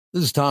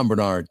This is Tom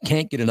Bernard.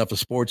 Can't get enough of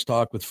sports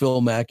talk with Phil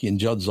Mackey and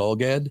Judd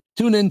Zolgad?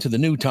 Tune in to the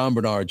new Tom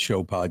Bernard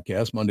Show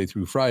podcast Monday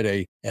through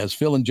Friday as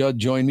Phil and Judd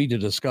join me to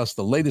discuss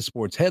the latest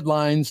sports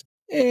headlines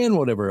and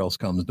whatever else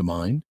comes to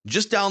mind.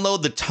 Just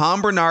download the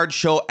Tom Bernard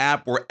Show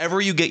app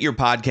wherever you get your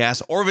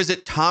podcasts or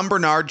visit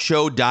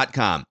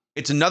tombernardshow.com.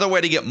 It's another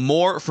way to get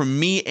more from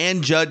me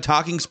and Judd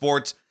talking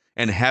sports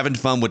and having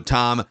fun with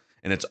Tom,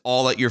 and it's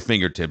all at your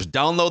fingertips.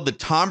 Download the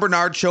Tom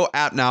Bernard Show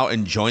app now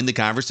and join the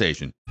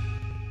conversation.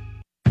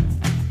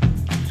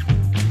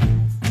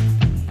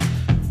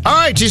 All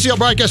right, TCL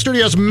Broadcast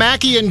Studios,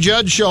 Mackey and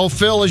Judd Show.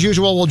 Phil, as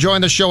usual, will join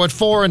the show at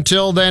 4.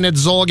 Until then,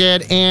 it's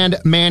Zolgad and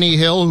Manny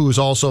Hill, who's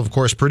also, of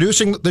course,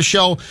 producing the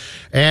show.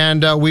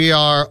 And we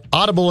are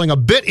audibling a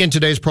bit in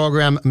today's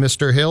program,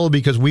 Mr. Hill,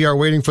 because we are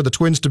waiting for the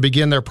Twins to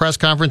begin their press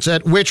conference,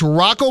 at which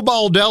Rocco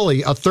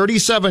Baldelli, a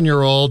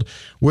 37-year-old,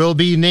 will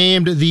be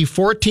named the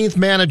 14th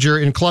manager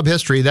in club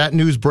history. That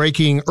news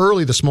breaking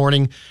early this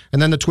morning, and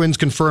then the Twins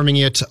confirming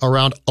it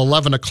around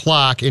 11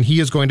 o'clock. And he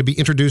is going to be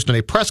introduced in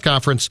a press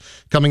conference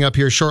coming up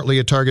here shortly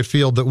at Target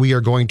Field that we are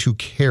going to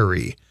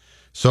carry.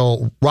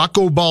 So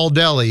Rocco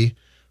Baldelli,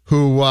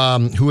 who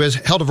has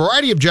held a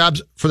variety of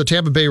jobs for the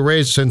Tampa Bay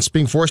Rays since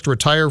being forced to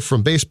retire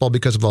from baseball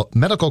because of a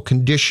medical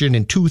condition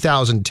in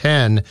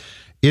 2010,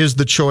 is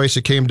the choice.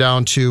 It came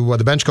down to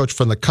the bench coach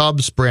from the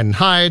Cubs, Brandon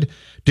Hyde,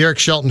 Derek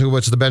Shelton, who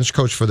was the bench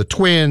coach for the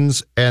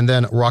Twins, and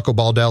then Rocco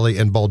Baldelli,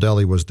 and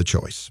Baldelli was the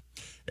choice.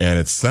 And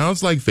it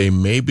sounds like they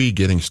may be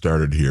getting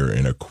started here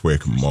in a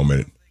quick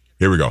moment.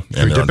 Here we go.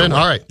 And dip in?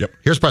 All right. Yep.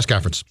 Here's press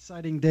conference.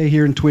 Exciting day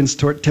here in Twins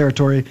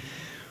territory.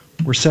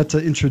 We're set to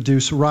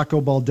introduce Rocco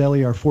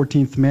Baldelli, our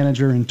 14th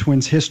manager in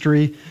Twins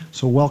history.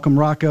 So welcome,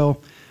 Rocco.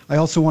 I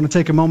also want to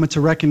take a moment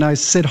to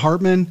recognize Sid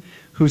Hartman,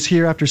 who's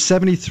here after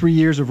 73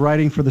 years of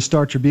writing for the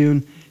Star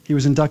Tribune. He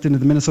was inducted into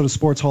the Minnesota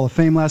Sports Hall of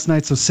Fame last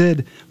night. So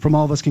Sid, from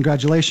all of us,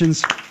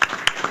 congratulations.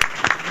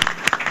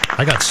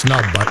 I got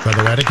snubbed, by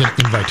the way. I didn't get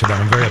an invite to that.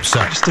 I'm very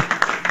upset. Just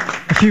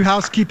a few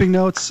housekeeping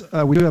notes.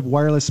 We do have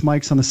wireless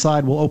mics on the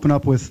side. We'll open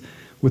up with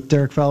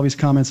Derek Falvey's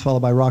comments,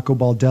 followed by Rocco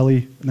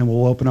Baldelli, and then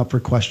we'll open up for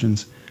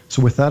questions.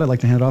 So with that, I'd like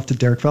to hand it off to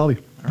Derek Falvey.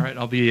 All right,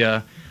 I'll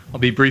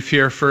be brief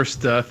here.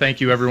 First, thank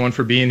you everyone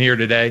for being here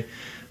today.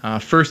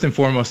 First and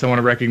foremost, I want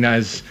to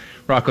recognize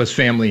Rocco's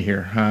family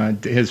here.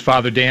 His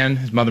father Dan,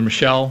 his mother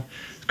Michelle,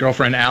 his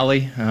girlfriend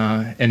Allie,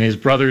 and his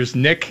brothers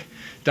Nick,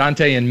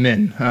 Dante, and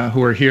Min,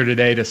 who are here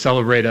today to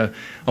celebrate a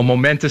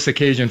momentous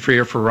occasion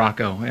for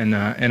Rocco, and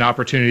an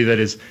opportunity that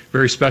is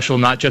very special,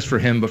 not just for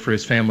him, but for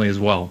his family as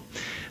well.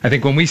 I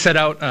think when we set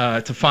out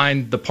to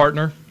find the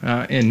partner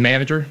and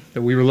manager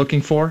that we were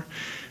looking for,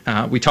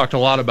 we talked a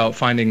lot about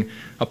finding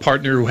a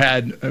partner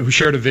who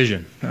shared a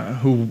vision,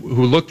 who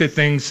looked at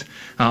things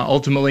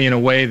ultimately in a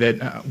way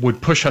that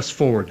would push us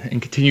forward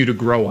and continue to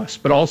grow us,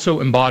 but also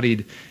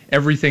embodied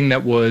everything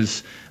that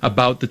was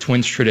about the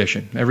Twins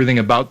tradition, everything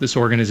about this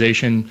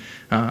organization,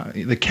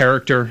 the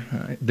character,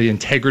 the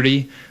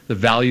integrity, the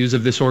values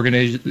of this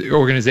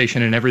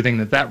organization, and everything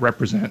that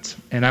represents.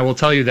 And I will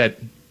tell you that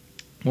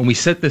when we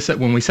set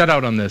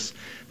out on this,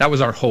 that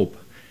was our hope.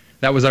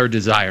 That was our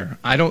desire.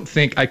 I don't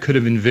think I could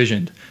have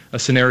envisioned a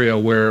scenario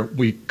where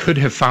we could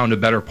have found a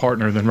better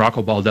partner than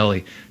Rocco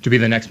Baldelli to be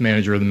the next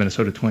manager of the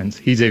Minnesota Twins.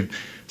 He's a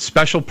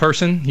special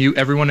person.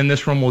 Everyone in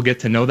this room will get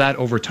to know that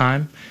over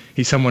time.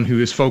 He's someone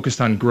who is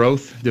focused on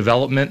growth,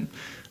 development,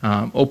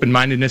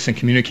 open-mindedness, and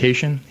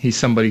communication. He's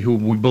somebody who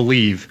we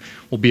believe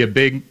will be a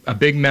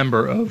big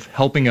member of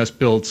helping us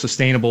build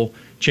sustainable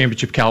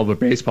championship caliber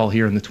baseball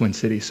here in the Twin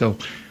Cities. So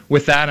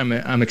with that,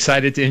 I'm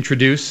excited to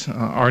introduce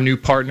our new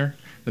partner,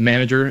 the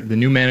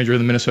new manager of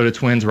the Minnesota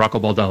Twins, Rocco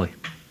Baldelli.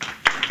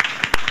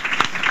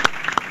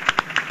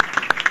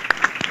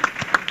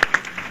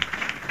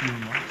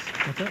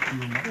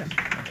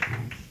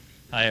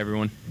 Hi,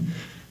 everyone.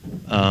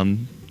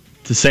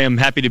 To say I'm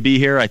happy to be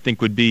here, I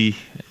think would be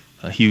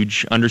a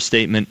huge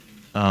understatement.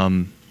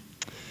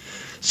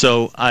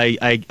 So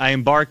I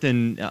embarked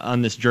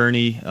on this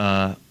journey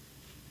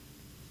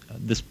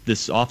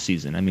this off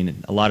season. I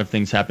mean, a lot of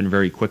things happened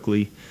very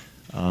quickly.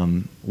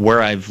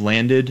 Where I've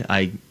landed,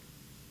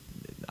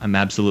 I'm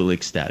absolutely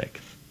ecstatic,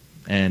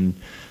 and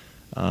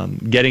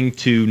getting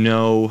to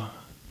know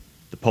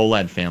the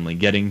Pohlad family,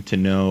 getting to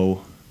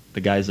know the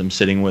guys I'm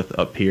sitting with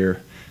up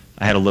here.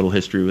 I had a little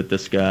history with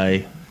this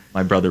guy.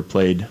 My brother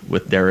played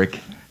with Derek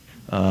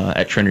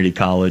at Trinity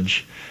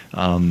College,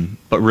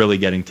 but really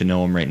getting to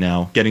know him right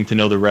now, getting to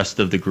know the rest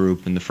of the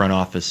group and the front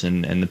office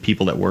and the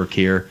people that work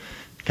here,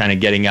 kind of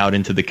getting out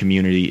into the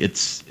community.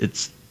 It's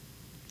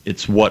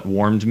what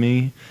warmed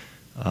me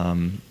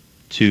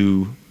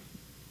to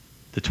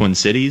the Twin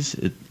Cities.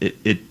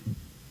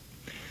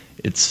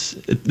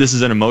 This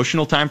is an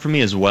emotional time for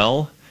me as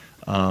well,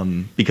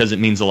 because it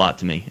means a lot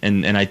to me,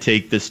 and I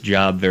take this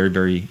job very,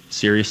 very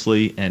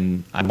seriously,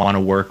 and I want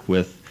to work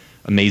with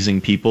amazing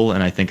people,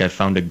 and I think I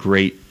found a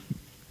great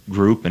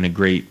group and a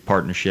great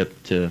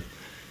partnership to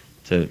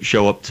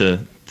show up to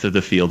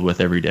the field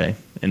with every day.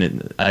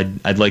 And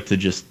I'd like to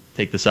just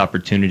take this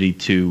opportunity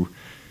to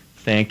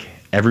thank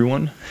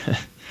everyone,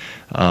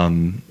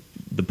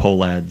 the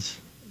Pohlads,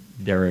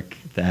 Derek,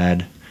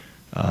 Thad,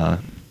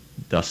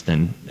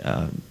 Dustin.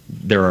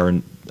 There are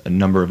a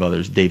number of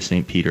others, Dave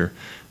St. Peter.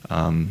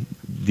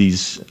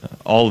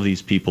 All of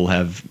these people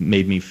have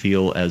made me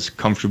feel as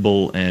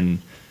comfortable and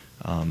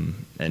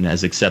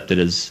as accepted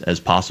as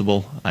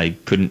possible. I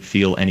couldn't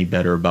feel any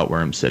better about where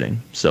I'm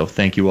sitting. So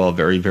thank you all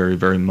very, very,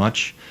 very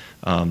much.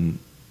 And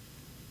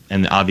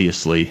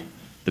obviously,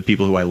 the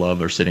people who I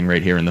love are sitting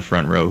right here in the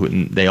front row.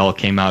 And they all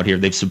came out here.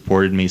 They've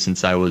supported me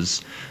since I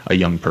was a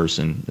young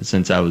person,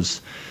 since I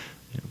was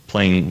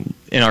playing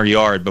in our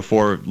yard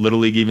before Little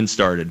League even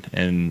started.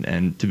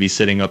 And to be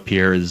sitting up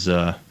here is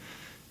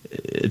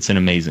it's an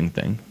amazing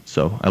thing.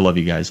 So I love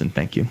you guys and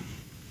thank you.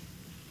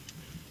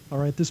 All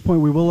right, at this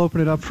point, we will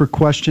open it up for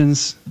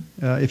questions.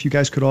 If you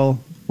guys could all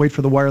wait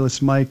for the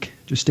wireless mic,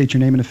 just state your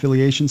name and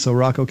affiliation so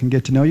Rocco can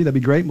get to know you. That'd be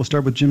great. We'll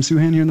start with Jim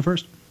Souhan here in the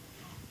first.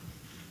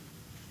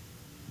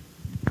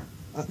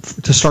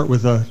 To start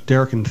with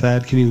Derek and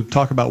Thad, can you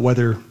talk about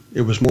whether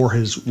it was more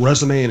his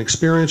resume and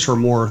experience or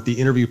more the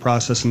interview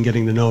process and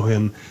getting to know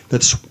him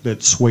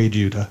that swayed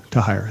you to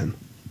hire him?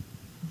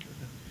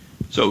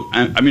 So,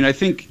 I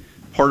think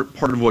part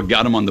of what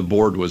got him on the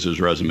board was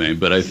his resume,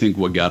 but I think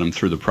what got him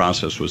through the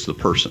process was the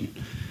person.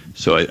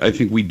 So I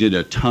think we did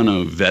a ton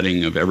of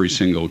vetting of every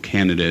single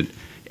candidate.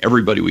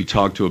 Everybody we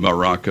talked to about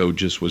Rocco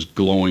just was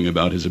glowing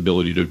about his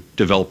ability to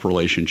develop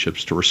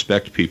relationships, to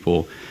respect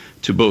people,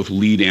 to both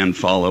lead and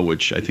follow,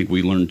 which I think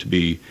we learned to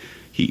be,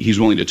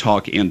 he's willing to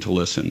talk and to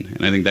listen.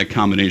 And I think that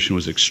combination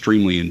was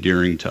extremely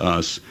endearing to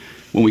us.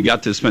 When we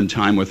got to spend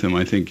time with him,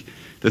 I think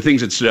the things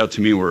that stood out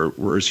to me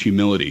were his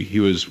humility. He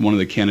was one of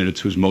the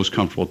candidates who was most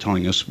comfortable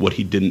telling us what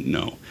he didn't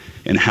know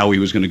and how he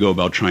was going to go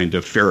about trying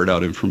to ferret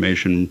out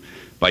information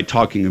by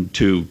talking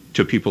to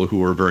people who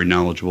were very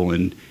knowledgeable.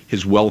 And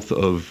his wealth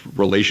of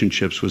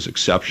relationships was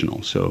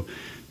exceptional. So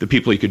the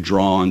people he could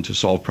draw on to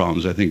solve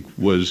problems, I think,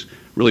 was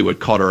really what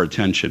caught our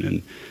attention.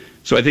 And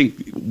so I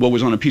think what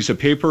was on a piece of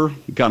paper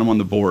got him on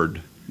the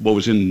board. What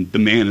was in the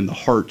man in the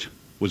heart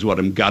was what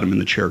got him in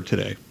the chair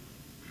today.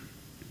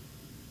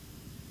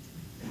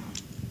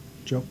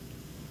 Joe?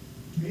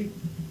 Me? Okay.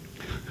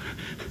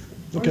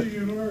 What did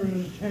you learn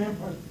in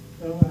Tampa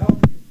that will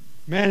help you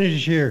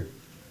manage here?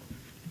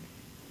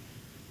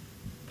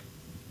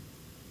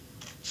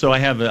 So I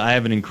have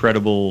an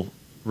incredible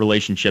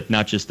relationship,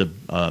 not just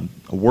a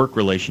work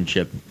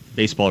relationship,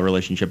 baseball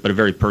relationship, but a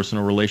very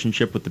personal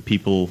relationship with the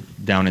people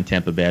down in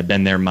Tampa Bay. I've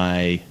been there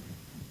my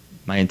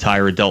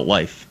entire adult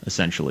life,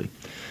 essentially.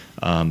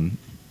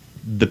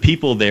 The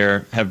people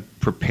there have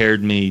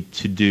prepared me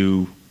to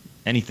do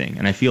anything,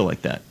 and I feel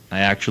like that. I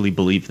actually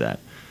believe that.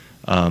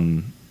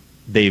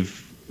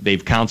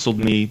 They've counseled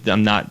me.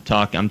 I'm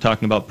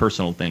talking about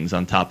personal things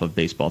on top of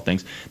baseball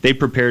things. They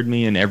prepared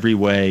me in every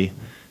way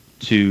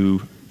to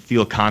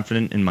feel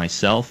confident in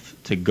myself,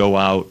 to go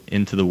out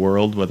into the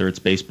world, whether it's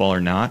baseball or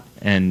not,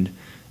 and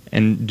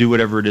do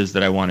whatever it is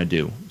that I want to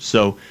do.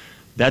 So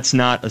that's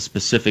not a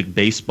specific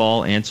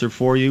baseball answer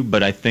for you,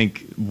 but I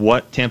think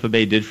what Tampa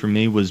Bay did for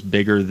me was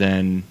bigger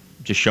than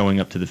just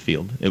showing up to the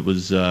field. It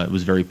was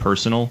very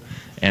personal,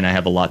 and I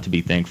have a lot to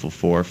be thankful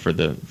for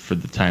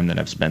the time that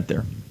I've spent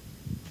there.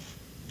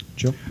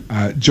 Joe?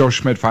 Joe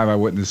Schmidt, 5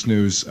 Eyewitness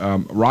News.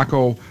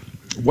 Rocco,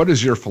 what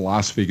is your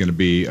philosophy going to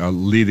be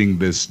leading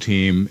this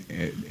team,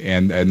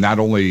 and not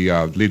only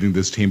leading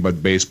this team,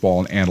 but baseball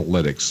and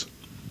analytics?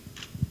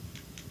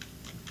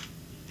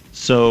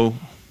 So,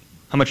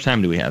 how much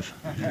time do we have?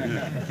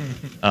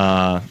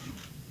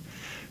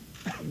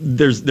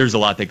 There's a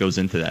lot that goes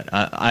into that.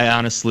 I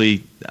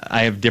honestly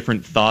have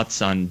different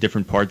thoughts on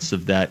different parts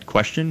of that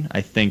question.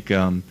 I think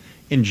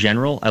in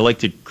general, I like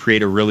to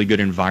create a really good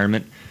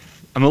environment.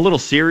 I'm a little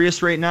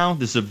serious right now.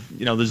 There's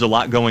a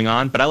lot going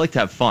on, but I like to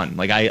have fun.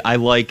 Like I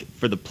like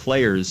for the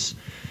players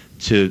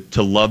to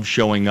love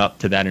showing up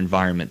to that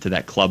environment, to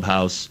that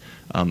clubhouse.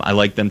 I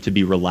like them to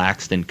be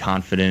relaxed and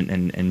confident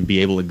and be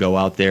able to go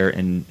out there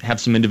and have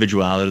some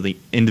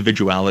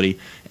individuality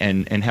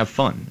and have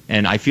fun.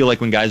 And I feel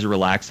like when guys are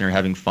relaxed and are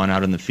having fun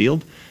out in the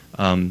field,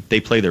 they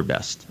play their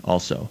best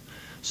also.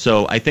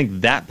 So I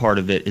think that part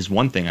of it is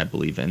one thing I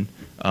believe in.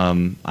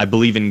 I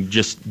believe in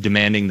just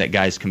demanding that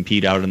guys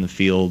compete out in the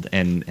field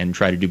and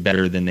try to do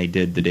better than they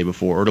did the day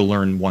before, or to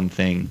learn one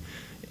thing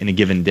in a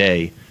given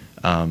day.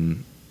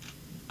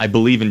 I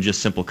believe in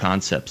just simple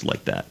concepts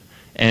like that.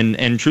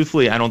 And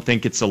truthfully, I don't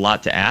think it's a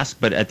lot to ask,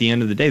 but at the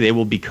end of the day, they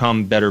will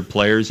become better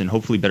players and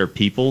hopefully better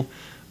people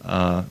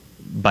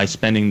by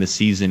spending the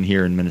season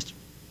here in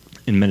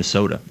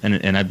Minnesota.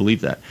 And I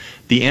believe that.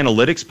 The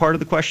analytics part of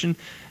the question,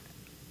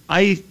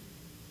 I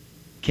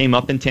came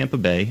up in Tampa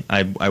Bay.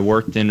 I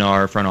worked in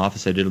our front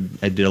office. I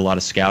did a lot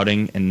of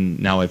scouting, and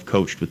now I've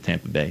coached with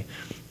Tampa Bay.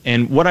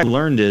 And what I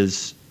learned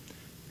is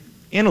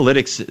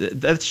analytics,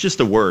 that's just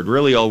a word.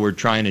 Really all we're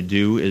trying to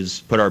do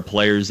is put our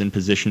players in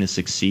position to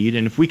succeed.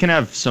 And if we can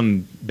have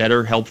some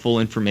better, helpful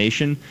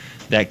information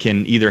that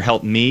can either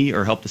help me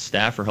or help the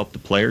staff or help the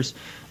players,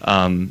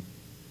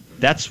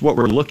 that's what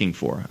we're looking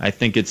for. I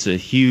think it's a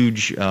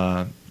huge,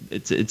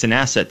 it's an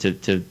asset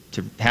to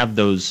have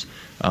those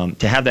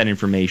to have that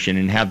information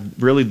and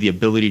have really the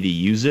ability to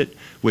use it,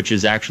 which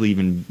is actually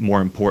even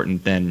more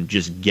important than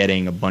just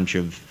getting a bunch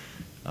of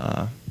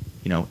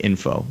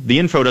info. The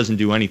info doesn't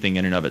do anything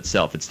in and of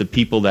itself. It's the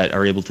people that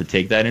are able to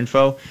take that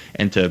info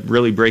and to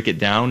really break it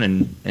down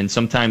and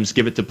sometimes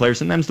give it to players.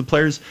 Sometimes the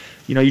players,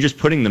 you're just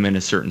putting them in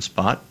a certain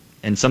spot.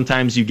 And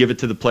sometimes you give it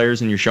to the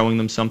players and you're showing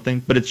them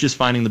something, but it's just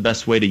finding the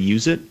best way to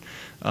use it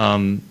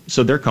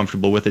so they're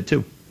comfortable with it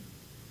too.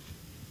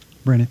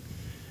 Brandon.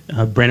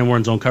 Brandon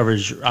Warren, Zone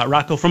Coverage.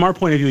 Rocco, from our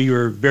point of view, you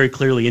were very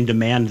clearly in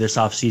demand this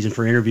offseason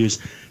for interviews.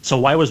 So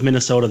why was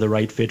Minnesota the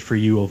right fit for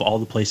you of all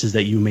the places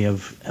that you may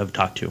have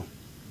talked to?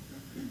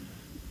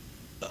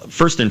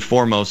 First and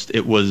foremost,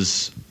 it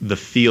was the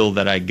feel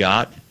that I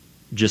got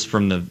just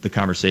from the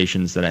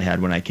conversations that I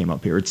had when I came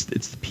up here. It's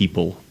the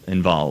people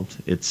involved.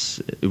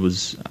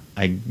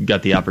 I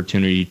got the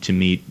opportunity to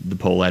meet the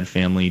Pohlad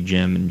family,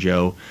 Jim and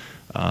Joe.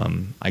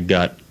 I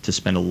got to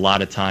spend a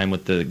lot of time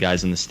with the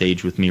guys on the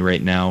stage with me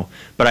right now.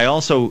 But I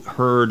also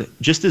heard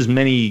just as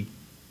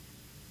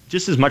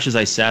much as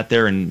I sat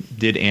there and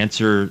did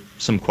answer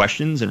some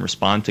questions and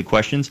respond to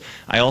questions,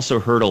 I also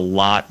heard a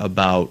lot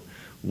about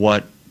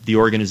what the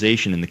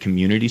organization and the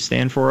community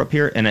stand for up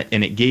here, and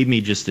it gave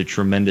me just a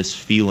tremendous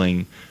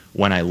feeling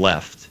when I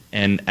left.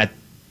 And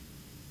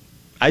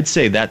I'd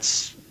say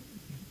that's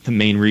the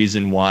main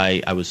reason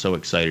why I was so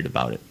excited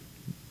about it.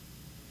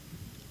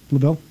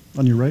 Lavelle,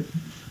 on your right.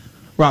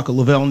 Rocco,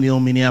 Lavelle Neal,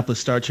 Minneapolis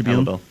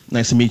Star-Tribune. Hello.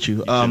 Nice to meet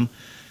you.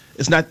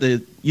 It's not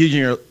the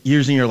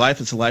years in your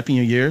life, it's the life in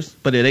your years.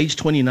 But at age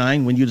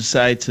 29, when you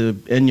decide to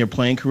end your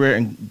playing career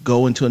and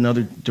go into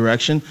another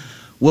direction,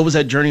 what was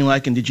that journey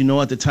like, and did you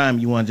know at the time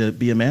you wanted to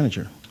be a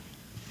manager?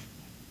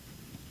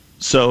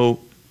 So,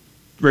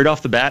 right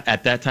off the bat,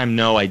 at that time,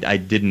 no, I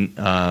didn't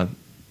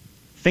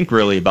think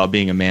really about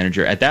being a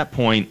manager. At that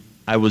point,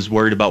 I was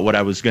worried about what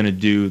I was going to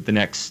do the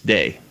next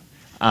day.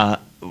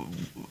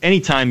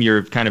 Anytime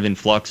you're kind of in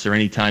flux or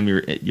anytime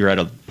you're at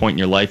a point in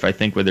your life, I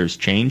think, where there's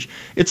change,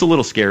 it's a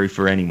little scary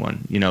for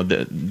anyone,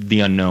 the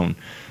unknown.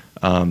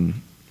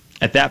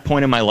 At that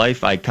point in my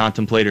life, I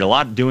contemplated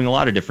doing a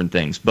lot of different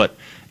things, but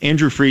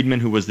Andrew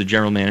Friedman, who was the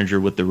general manager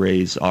with the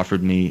Rays,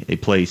 offered me a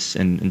place,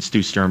 and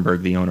Stu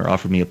Sternberg, the owner,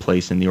 offered me a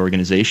place in the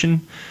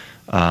organization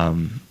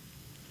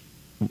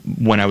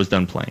when I was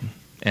done playing.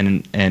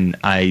 And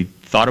I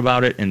thought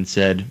about it and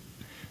said,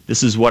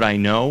 this is what I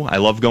know. I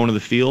love going to the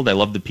field. I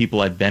love the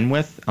people I've been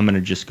with. I'm going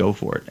to just go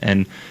for it.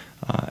 And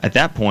at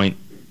that point,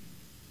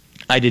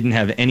 I didn't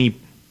have any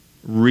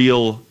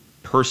real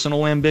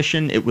personal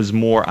ambition. It was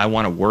more, I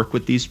want to work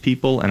with these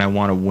people, and I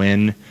want to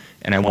win,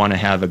 and I want to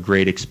have a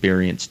great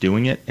experience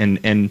doing it.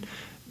 And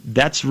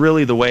that's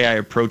really the way I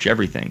approach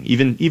everything.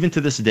 Even to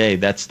this day,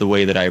 that's the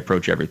way that I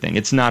approach everything.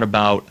 It's not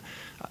about,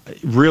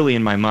 really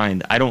in my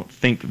mind, I don't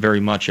think very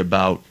much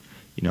about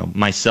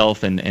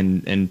myself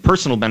and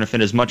personal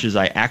benefit as much as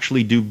I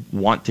actually do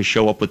want to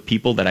show up with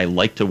people that I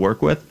like to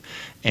work with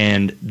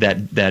and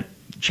that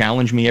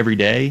challenge me every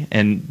day,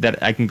 and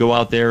that I can go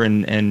out there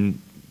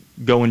and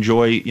go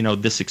enjoy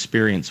this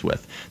experience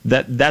with.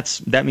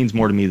 That means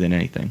more to me than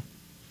anything.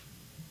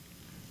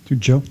 To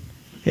Joe.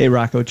 Hey,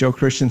 Rocco. Joe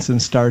Christensen,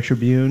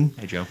 Star-Tribune.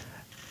 Hey, Joe.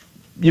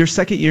 Your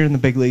second year in the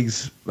big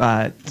leagues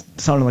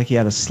sounded like you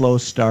had a slow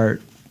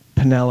start.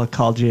 Piniella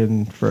called you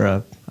in for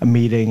a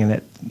meeting,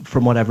 and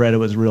from what I've read, it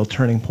was a real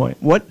turning point.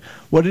 What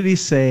did he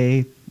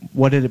say?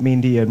 What did it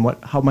mean to you, and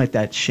how might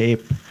that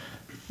shape,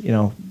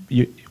 when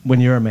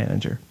you're a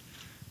manager?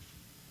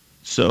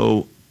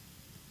 So,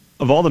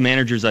 of all the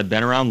managers I've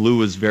been around, Lou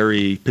was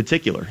very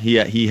particular.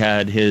 He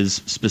had his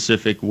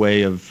specific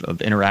way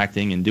of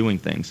interacting and doing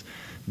things.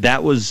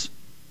 That was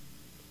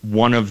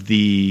one of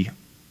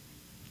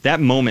that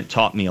moment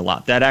taught me a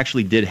lot. That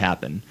actually did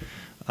happen.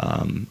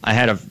 I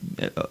had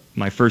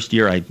my first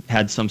year, I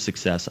had some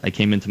success. I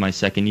came into my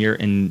second year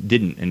and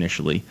didn't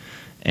initially.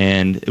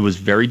 And it was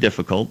very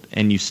difficult,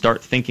 and you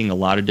start thinking a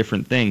lot of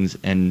different things,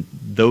 and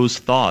those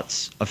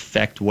thoughts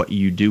affect what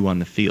you do on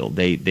the field.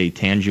 They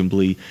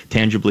tangibly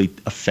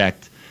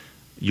affect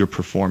your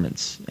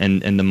performance.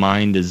 And the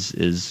mind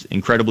is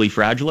incredibly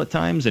fragile at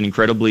times and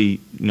incredibly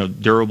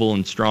durable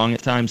and strong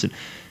at times. And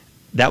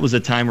that was a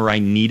time where I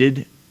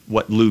needed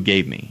what Lou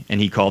gave me.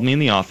 And he called me in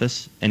the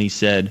office, and he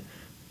said,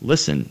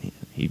 listen,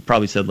 he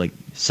probably said like,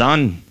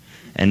 son,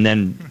 and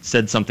then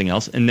said something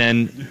else, and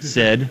then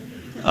said,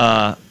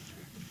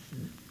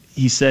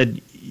 he said,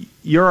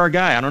 you're our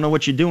guy. I don't know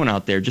what you're doing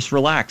out there. Just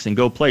relax and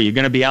go play. You're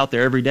going to be out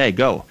there every day.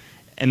 Go.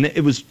 And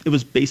it was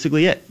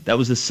basically it. That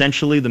was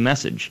essentially the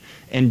message.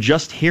 And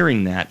just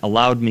hearing that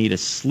allowed me to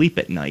sleep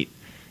at night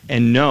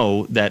and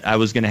know that I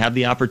was going to have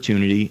the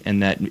opportunity,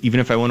 and that even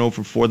if I went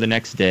 0-4 the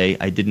next day,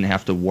 I didn't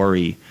have to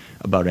worry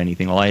about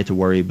anything. All I had to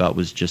worry about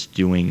was just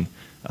doing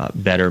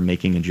better,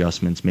 making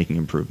adjustments, making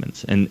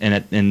improvements, and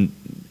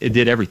it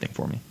did everything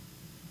for me.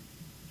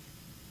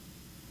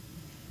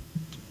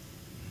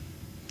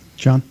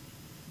 John.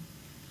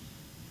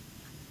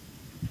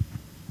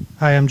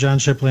 Hi, I'm John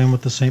Shipley. I'm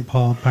with the St.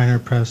 Paul Pioneer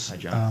Press. Hi,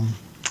 John.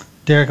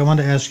 Derek, I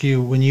wanted to ask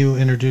you, when you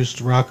introduced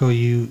Rocco,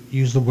 you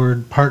used the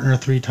word partner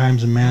 3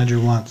 times and manager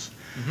once.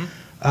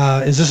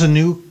 Is this a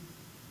new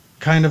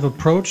kind of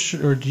approach,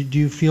 or do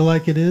you feel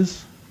like it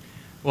is?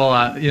 Well,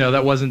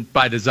 that wasn't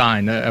by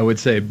design, I would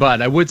say.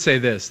 But I would say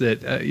this,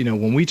 that,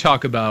 when we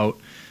talk about,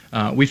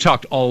 we've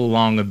talked all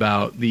along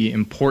about the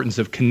importance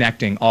of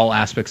connecting all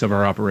aspects of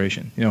our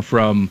operation,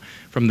 from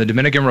the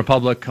Dominican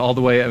Republic all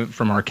the way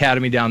from our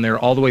academy down there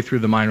all the way through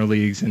the minor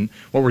leagues and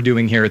what we're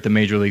doing here at the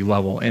major league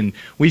level. And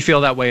we feel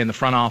that way in the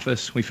front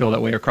office. We feel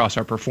that way across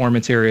our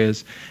performance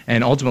areas.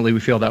 And ultimately, we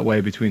feel that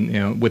way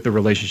with the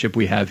relationship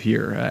we have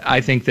here.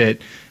 I think that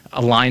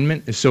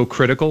alignment is so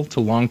critical to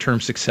long-term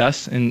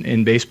success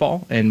in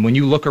baseball. And when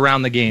you look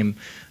around the game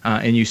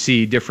and you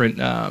see different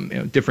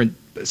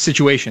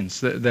situations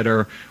that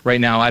are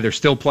right now either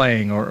still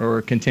playing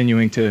or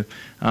continuing to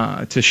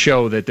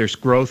show that there's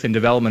growth and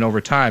development over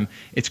time,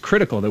 it's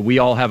critical that we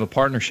all have a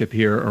partnership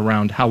here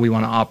around how we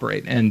want to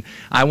operate. And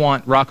I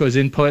want Rocco's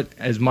input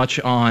as much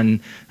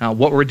on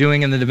what we're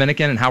doing in the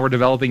Dominican and how we're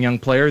developing young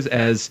players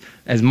as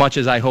much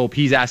as I hope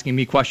he's asking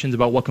me questions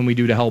about what can we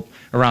do to help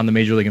around the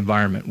major league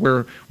environment.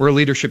 We're a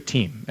leadership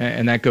team,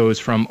 and that goes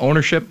from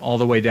ownership all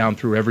the way down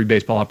through every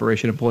baseball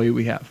operation employee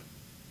we have.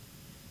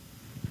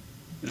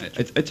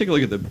 I take a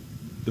look at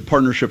the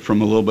partnership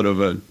from a little bit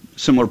of a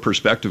similar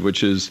perspective,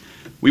 which is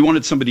we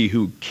wanted somebody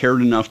who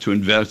cared enough to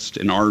invest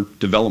in our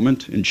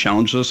development and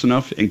challenged us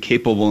enough and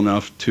capable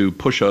enough to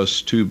push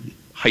us to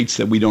heights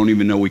that we don't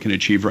even know we can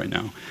achieve right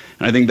now.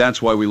 And I think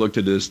that's why we looked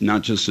at this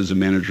not just as a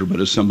manager, but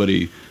as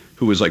somebody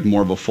who was like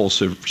more of a full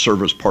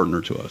service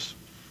partner to us.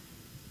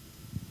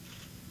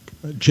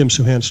 Jim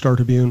Souhan, Star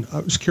Tribune.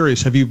 I was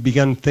curious, have you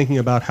begun thinking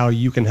about how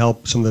you can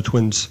help some of the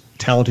Twins'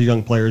 talented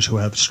young players who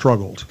have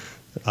struggled?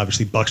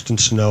 Obviously, Buxton,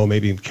 Sano,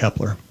 maybe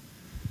Kepler.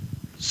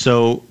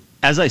 So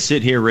as I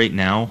sit here right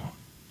now,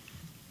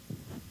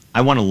 I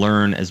want to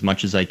learn as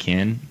much as I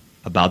can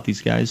about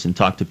these guys and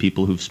talk to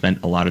people who've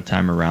spent a lot of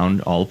time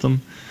around all of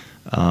them,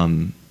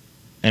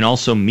 and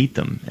also meet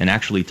them and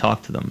actually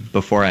talk to them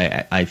before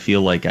I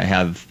feel like I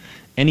have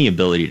any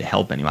ability to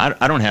help anyone.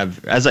 I don't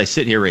have, as I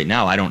sit here right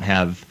now, I don't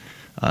have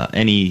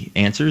any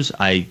answers.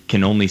 I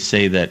can only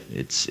say that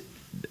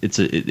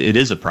it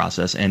is a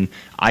process, and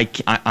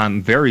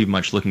I'm very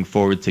much looking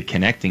forward to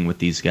connecting with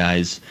these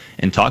guys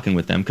and talking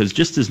with them, because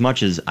just as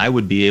much as I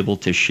would be able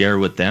to share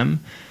with them,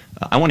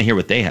 I want to hear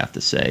what they have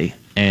to say,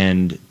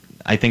 and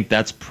I think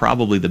that's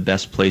probably the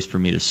best place for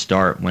me to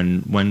start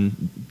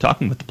when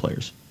talking with the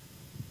players.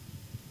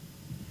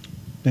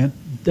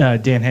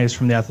 Dan Hayes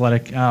from The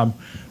Athletic.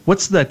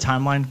 What's the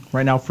timeline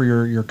right now for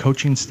your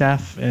coaching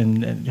staff,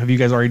 and have you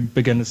guys already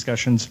begun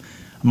discussions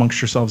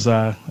amongst yourselves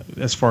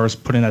as far as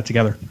putting that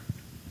together?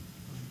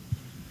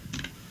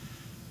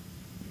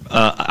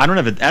 I don't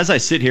have it. As I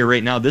sit here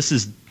right now, this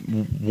is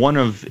one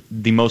of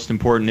the most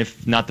important,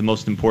 if not the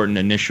most important,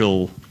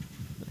 initial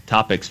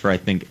topics for, I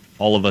think,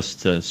 all of us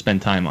to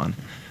spend time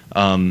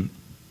on.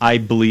 I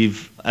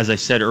believe, as I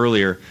said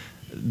earlier,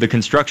 the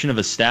construction of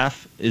a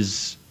staff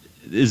is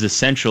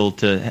essential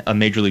to a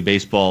Major League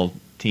Baseball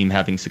team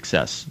having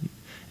success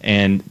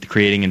and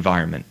creating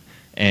environment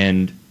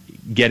and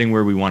getting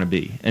where we want to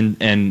be.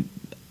 And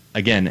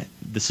again,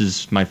 this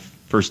is my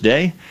first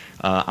day.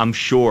 I'm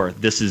sure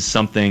this is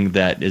something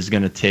that is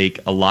going to take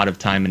a lot of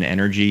time and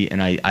energy,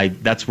 and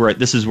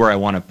this is where I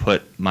want to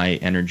put my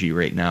energy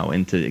right now,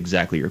 into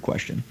exactly your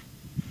question.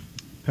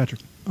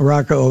 Patrick.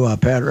 Rocco,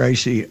 Pat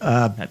Ricey,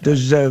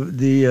 does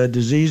the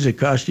disease that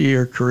cost you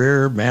your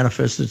career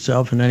manifest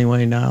itself in any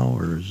way now,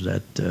 or is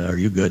that are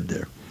you good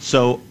there?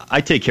 So I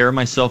take care of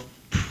myself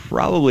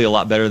probably a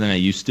lot better than I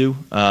used to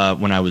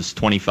when I was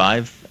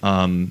 25.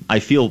 I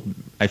feel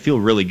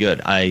really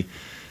good. I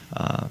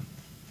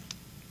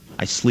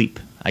sleep.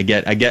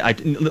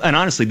 And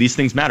honestly, these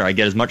things matter. I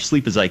get as much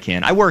sleep as I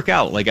can. I work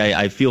out. Like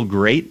I feel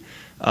great.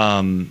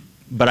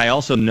 But I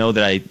also know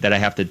that I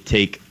have to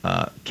take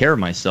care of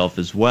myself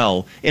as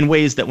well in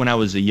ways that when I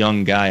was a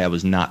young guy I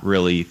was not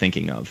really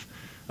thinking of.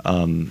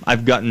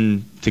 I've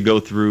gotten to go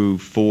through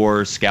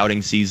 4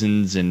 scouting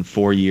seasons and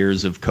 4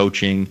 years of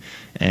coaching,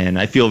 and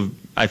I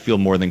feel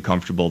more than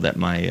comfortable that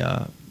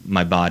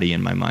my body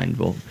and my mind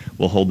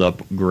will hold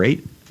up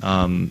great.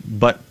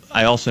 But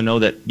I also know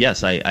that,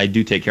 yes, I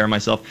do take care of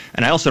myself,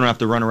 and I also don't have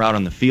to run around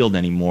on the field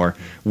anymore,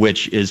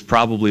 which is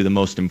probably the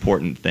most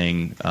important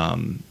thing.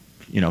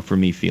 For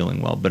me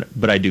feeling well,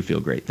 but I do feel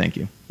great. Thank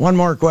you. One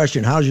more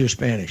question. How's your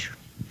Spanish?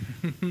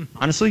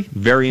 Honestly,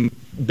 very,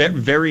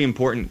 very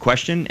important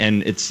question,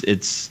 and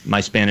it's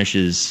my Spanish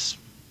is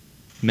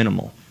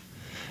minimal,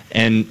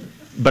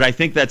 but I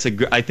think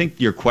I think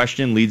your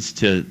question leads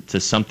to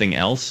something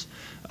else,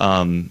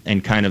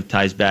 and kind of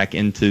ties back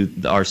into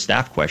our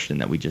staff question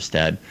that we just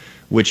had,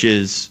 which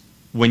is,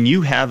 when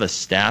you have a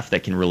staff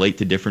that can relate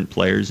to different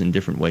players in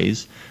different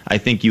ways, I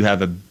think you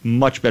have a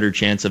much better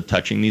chance of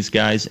touching these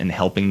guys and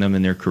helping them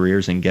in their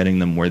careers and getting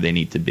them where they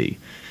need to be.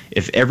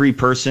 If every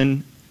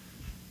person,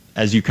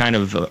 as you kind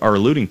of are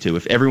alluding to,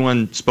 if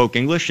everyone spoke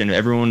English and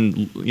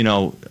everyone,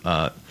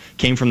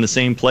 came from the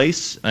same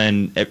place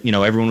and,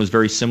 everyone was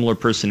very similar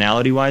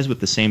personality-wise with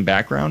the same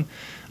background,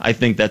 I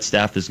think that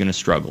staff is going to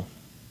struggle.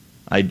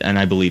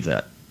 I believe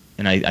that.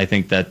 And I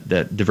think that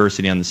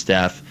diversity on the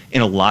staff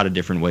in a lot of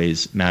different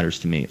ways matters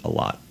to me a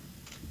lot.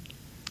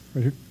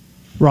 Right here.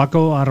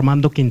 Rocco,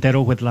 Armando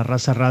Quintero with La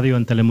Raza Radio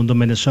in Telemundo,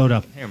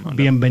 Minnesota. Hey,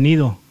 Armando.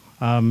 Bienvenido,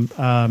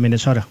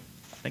 Minnesota.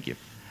 Thank you.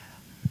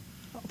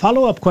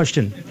 Follow-up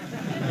question.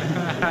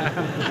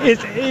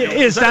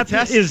 Is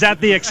that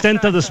the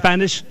extent of the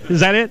Spanish? Is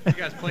that it? You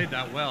guys played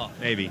that well.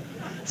 Maybe.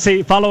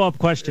 See, follow-up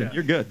question.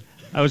 You're good.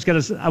 I was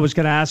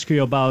gonna ask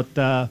you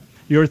about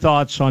your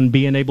thoughts on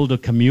being able to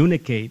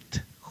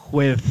communicate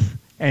with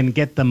and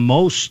get the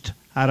most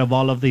out of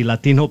all of the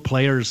Latino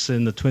players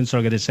in the Twins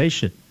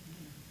organization.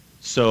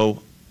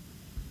 So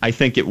I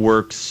think it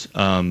works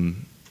in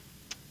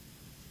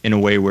a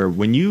way where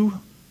when you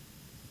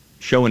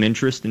show an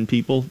interest in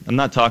people, I'm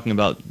not talking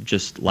about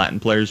just Latin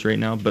players right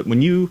now, but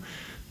when you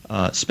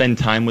spend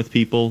time with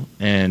people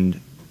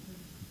and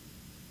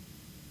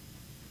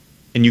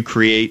you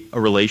create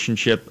a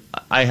relationship,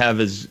 I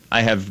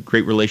have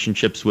great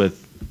relationships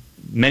with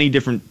many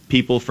different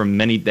people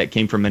that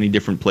came from many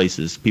different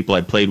places, people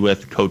I played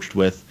with, coached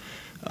with.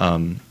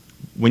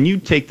 When you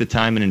take the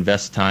time and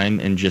invest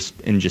time in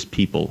just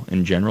people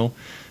in general,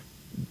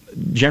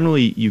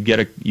 generally you get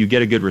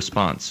a good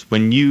response.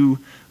 When you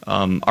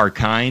are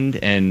kind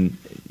and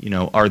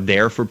are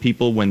there for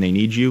people when they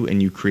need you,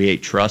 and you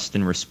create trust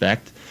and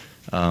respect,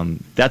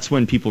 that's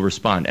when people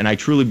respond. And I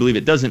truly believe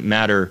it doesn't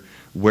matter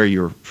where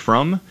you're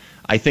from.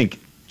 I think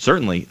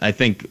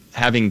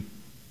having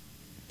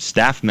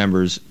staff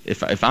members,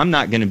 if I'm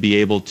not going to be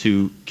able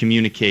to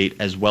communicate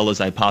as well as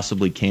I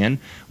possibly can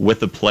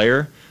with a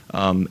player,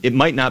 it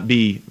might not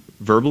be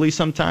verbally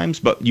sometimes,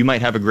 but you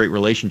might have a great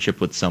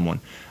relationship with someone.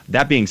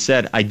 That being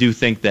said, I do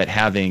think that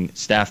having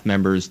staff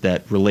members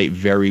that relate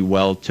very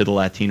well to the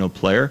Latino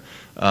player,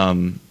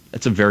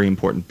 that's a very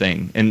important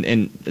thing,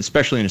 and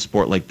especially in a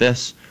sport like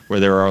this where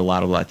there are a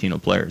lot of Latino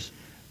players.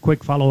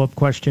 Quick follow-up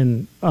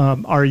question.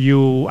 Are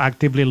you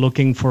actively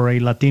looking for a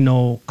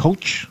Latino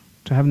coach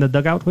to have in the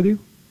dugout with you?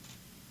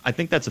 I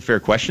think that's a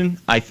fair question.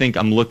 I think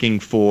I'm looking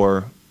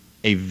for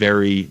a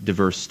very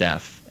diverse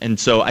staff. And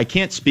so I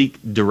can't speak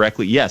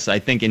directly. Yes, I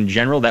think in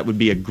general that would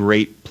be a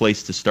great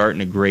place to start,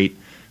 and a great,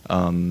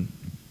 to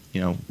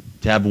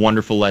have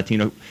wonderful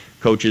Latino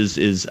coaches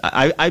is,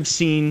 I've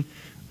seen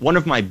one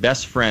of my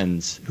best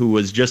friends who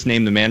was just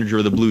named the manager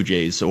of the Blue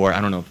Jays, or I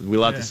don't know, are we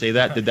allowed to say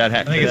that? Did that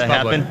happen? I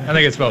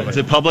think it's public. Is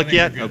it public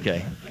yet?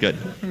 Okay, good.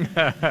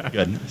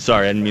 Good.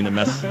 Sorry, I didn't mean to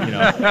mess,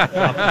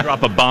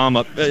 drop a bomb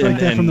up Strike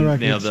that from the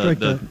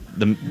record.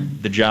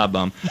 The job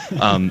bomb.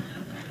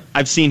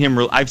 I've seen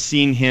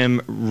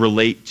him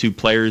relate to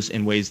players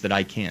in ways that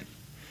I can't,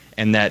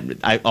 and that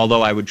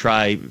although I would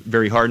try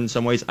very hard in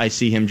some ways, I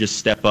see him just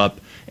step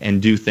up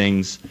and do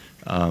things,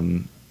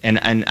 and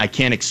I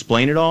can't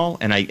explain it all,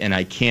 and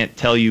I can't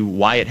tell you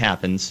why it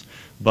happens,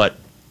 but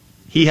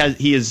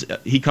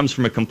he comes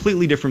from a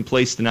completely different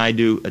place than I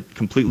do, a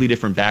completely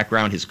different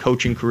background. His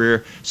coaching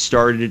career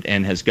started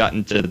and has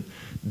gotten to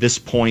this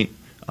point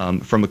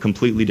from a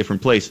completely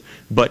different place,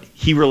 but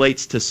he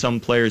relates to some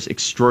players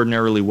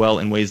extraordinarily well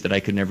in ways that I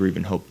could never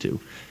even hope to.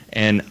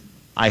 And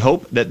I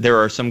hope that there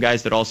are some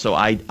guys that also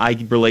I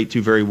relate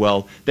to very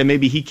well that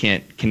maybe he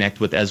can't connect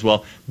with as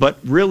well. But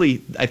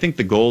really, I think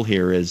the goal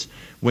here is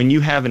when you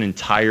have an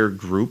entire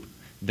group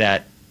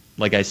that,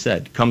 like I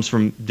said, comes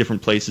from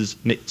different places,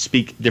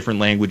 speak different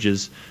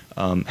languages,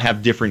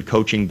 have different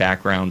coaching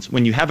backgrounds.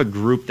 When you have a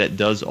group that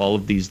does all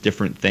of these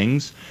different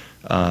things,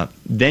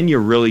 then you're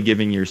really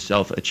giving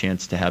yourself a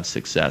chance to have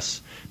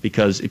success.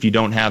 Because if you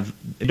don't have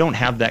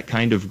that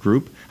kind of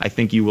group, I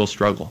think you will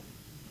struggle.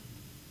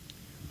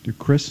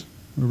 Chris,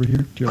 over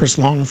here. Chris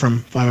Long from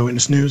 5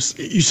 Eyewitness News.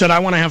 You said, I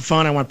want to have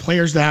fun. I want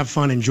players to have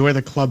fun, enjoy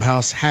the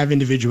clubhouse, have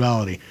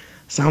individuality.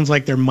 Sounds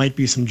like there might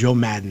be some Joe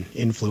Madden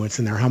influence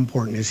in there. How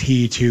important is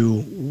he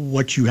to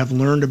what you have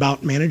learned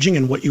about managing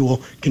and what you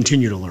will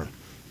continue to learn?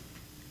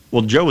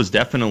 Well, Joe was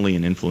definitely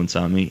an influence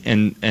on me,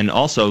 and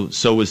also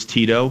so was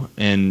Tito,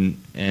 and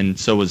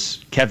so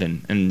was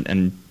Kevin,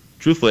 and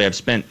truthfully, I've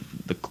spent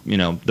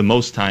the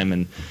most time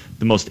and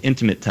the most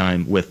intimate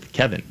time with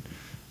Kevin,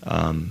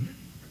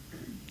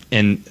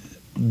 and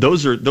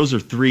those are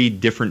three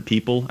different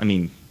people. I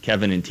mean,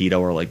 Kevin and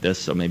Tito are like this,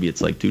 so maybe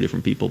it's like two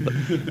different people,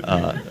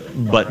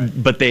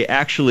 but they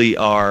actually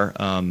are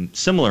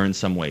similar in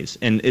some ways,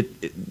 and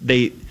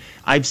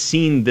I've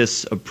seen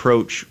this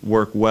approach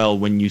work well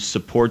when you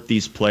support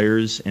these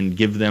players and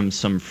give them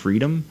some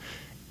freedom.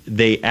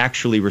 They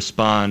actually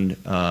respond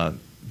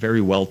very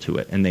well to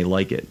it, and they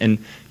like it. And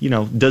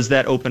does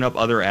that open up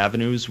other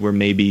avenues where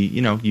maybe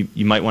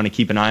you might want to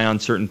keep an eye on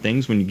certain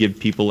things when you give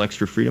people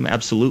extra freedom?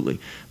 Absolutely.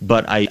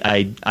 But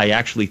I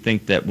actually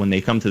think that when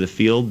they come to the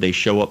field, they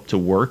show up to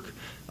work.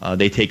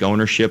 They take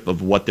ownership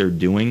of what they're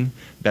doing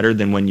better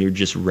than when you're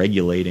just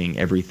regulating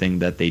everything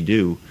that they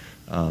do.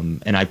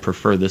 And I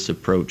prefer this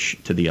approach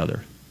to the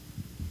other.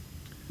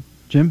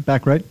 Jim,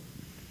 back right.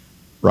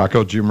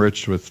 Rocco, Jim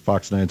Rich with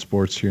Fox 9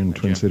 Sports here in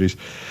Twin Cities.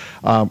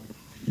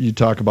 You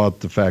talk about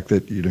the fact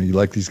that you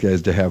like these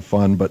guys to have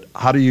fun, but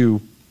how do you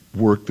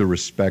work the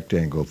respect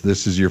angle? If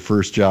this is your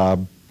first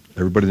job,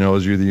 everybody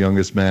knows you're the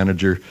youngest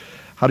manager.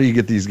 how do you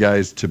get these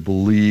guys to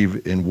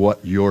believe in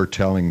what you're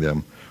telling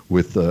them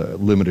with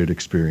limited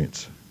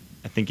experience?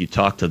 I think you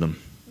talk to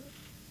them.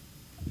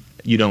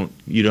 You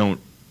don't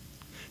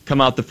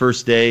come out the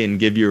first day and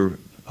give your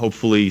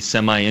hopefully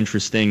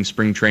semi-interesting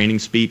spring training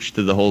speech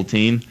to the whole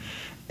team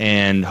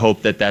and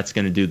hope that that's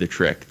going to do the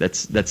trick.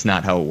 That's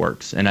not how it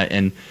works.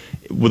 And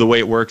the way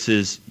it works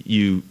is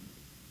you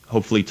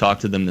hopefully talk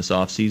to them this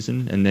off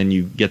season, and then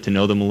you get to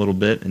know them a little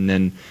bit, and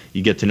then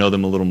you get to know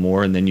them a little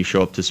more, and then you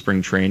show up to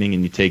spring training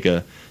and you take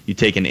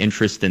an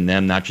interest in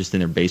them, not just in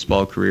their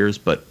baseball careers,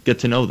 but get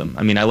to know them.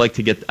 I mean, I like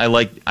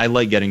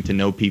getting to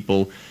know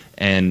people,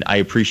 and I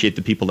appreciate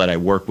the people that I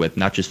work with,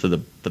 not just for the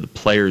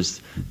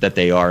players that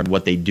they are and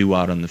what they do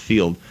out on the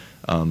field.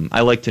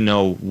 I like to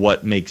know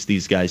what makes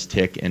these guys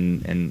tick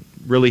and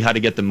really how to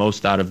get the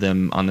most out of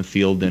them on the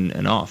field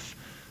and off.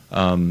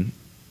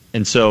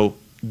 And so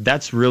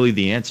that's really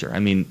the answer. I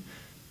mean,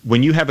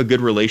 when you have a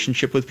good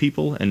relationship with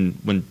people, and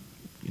when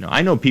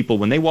I know people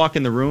when they walk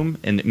in the room,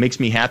 and it makes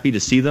me happy to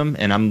see them,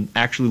 and I'm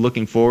actually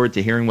looking forward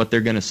to hearing what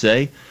they're going to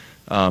say.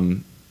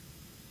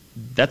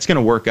 That's going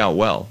to work out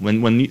well.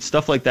 When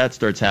stuff like that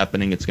starts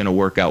happening, it's going to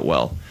work out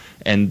well,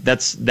 and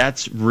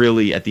that's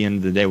really at the end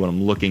of the day what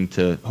I'm looking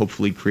to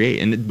hopefully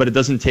create. But it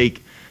doesn't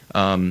take.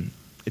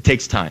 It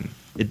takes time.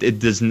 It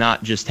does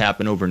not just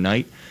happen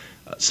overnight.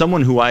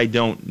 Someone who I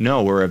don't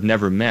know or have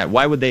never met,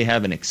 why would they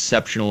have an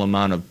exceptional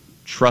amount of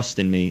trust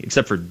in me,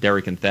 except for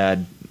Derek and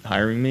Thad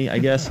hiring me, I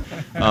guess?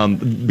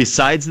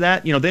 Besides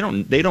that,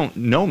 they don't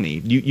know me.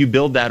 You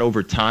build that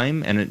over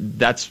time, and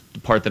that's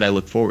the part that I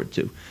look forward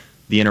to,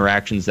 the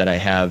interactions that I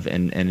have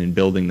and in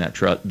building that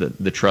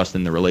the trust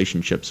and the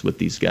relationships with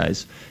these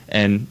guys.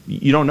 And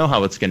you don't know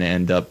how it's going to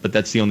end up, but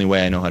that's the only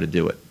way I know how to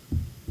do it.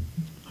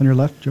 On your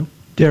left, Joe.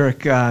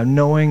 Derek,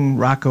 knowing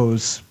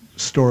Rocco's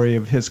story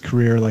of his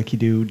career like you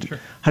do, sure.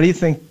 How do you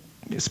think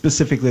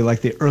specifically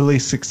like the early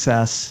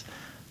success,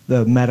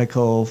 the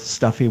medical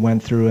stuff he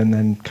went through, and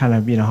then kind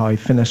of how he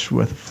finished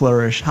with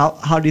Flourish,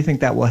 how do you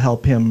think that will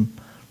help him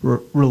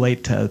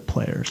relate to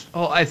players?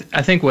 Well, I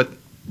think what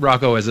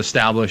Rocco has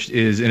established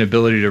is an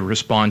ability to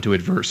respond to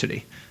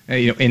adversity,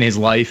 in his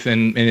life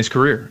and in his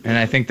career, and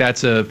I think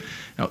that's a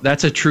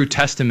true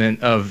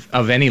testament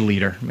of any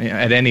leader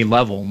at any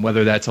level,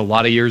 whether that's a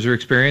lot of years of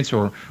experience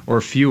or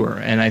fewer.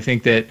 And I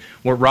think that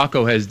what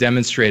Rocco has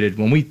demonstrated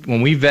when we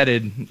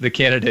vetted the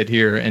candidate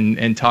here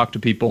and talked to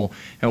people,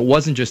 it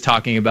wasn't just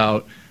talking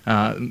about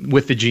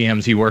with the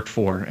GMs he worked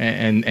for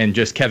and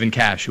just Kevin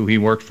Cash, who he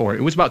worked for.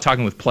 It was about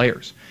talking with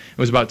players. It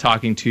was about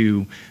talking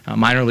to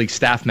minor league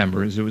staff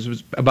members. It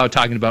was about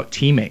talking about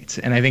teammates.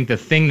 And I think the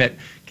thing that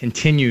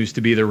continues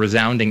to be the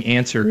resounding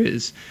answer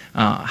is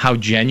how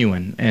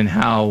genuine and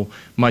how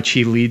much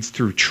he leads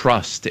through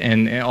trust,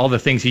 and all the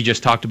things he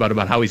just talked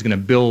about how he's going to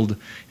build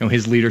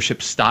his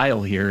leadership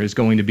style here is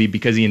going to be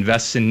because he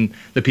invests in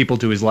the people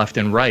to his left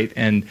and right.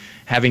 And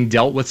having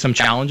dealt with some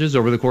challenges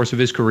over the course of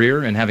his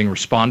career and having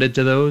responded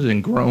to those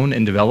and grown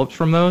and developed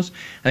from those,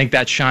 I think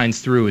that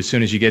shines through as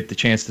soon as you get the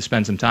chance to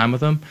spend some time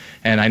with him.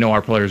 And I know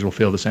our players will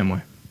feel the same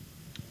way.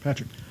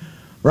 Patrick.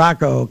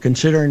 Rocco,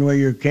 considering where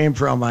you came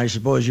from, I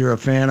suppose you're a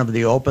fan of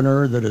the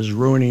opener that is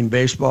ruining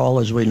baseball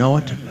as we know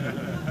it?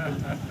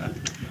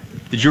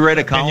 Did you write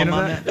a column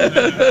on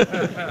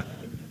that?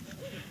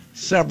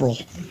 Several.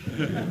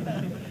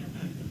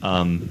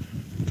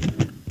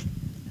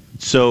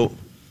 So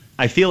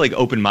I feel like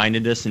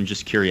open-mindedness and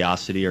just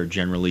curiosity are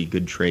generally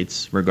good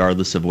traits,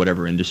 regardless of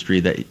whatever industry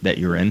that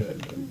you're in.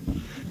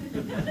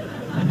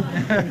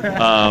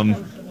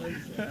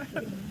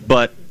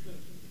 But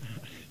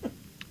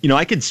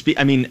I could speak.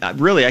 I mean,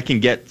 really, I can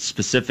get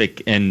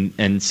specific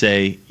and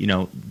say,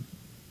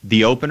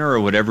 the opener or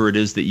whatever it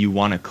is that you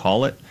want to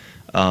call it,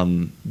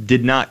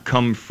 did not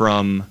come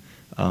from.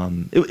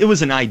 It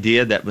was an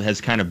idea that has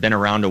kind of been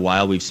around a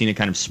while. We've seen it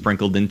kind of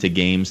sprinkled into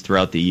games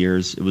throughout the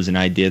years. It was an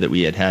idea that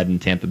we had in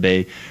Tampa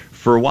Bay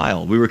for a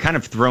while. We were kind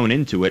of thrown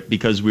into it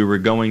because we were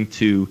going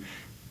to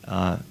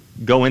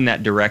go in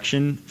that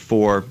direction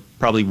for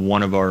probably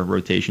one of our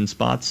rotation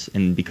spots,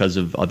 and because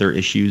of other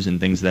issues and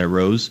things that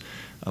arose,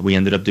 we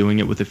ended up doing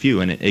it with a few,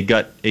 and it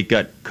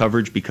got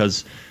coverage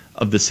because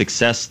of the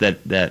success that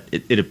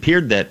it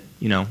appeared that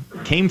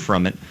came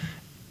from it.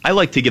 I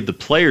like to give the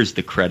players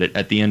the credit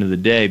at the end of the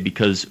day,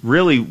 because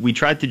really we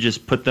tried to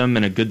just put them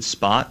in a good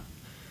spot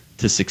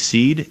to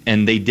succeed,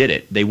 and they did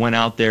it. They went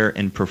out there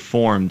and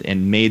performed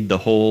and made the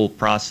whole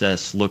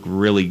process look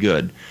really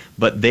good,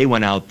 but they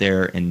went out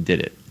there and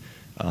did it.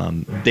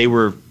 They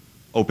were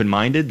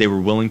open-minded. They were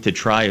willing to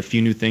try a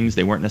few new things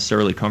they weren't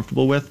necessarily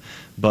comfortable with,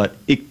 but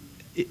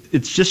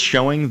it's just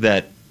showing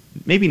that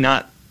maybe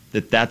not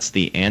that that's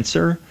the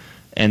answer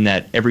and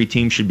that every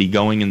team should be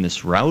going in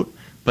this route,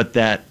 but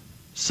that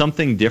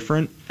something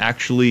different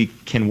actually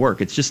can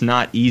work. It's just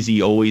not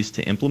easy always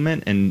to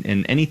implement, and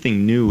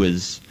anything new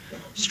is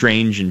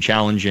strange and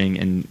challenging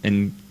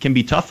and can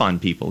be tough on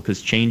people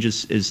because change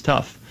is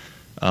tough.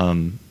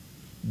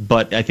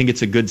 But I think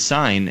it's a good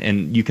sign,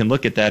 and you can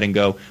look at that and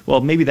go, well,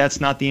 maybe that's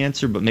not the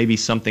answer, but maybe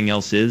something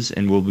else is,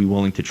 and we'll be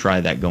willing to try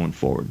that going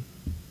forward.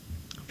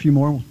 A few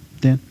more,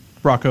 Dan.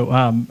 Rocco,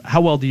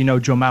 how well do you know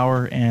Joe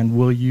Mauer, and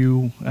will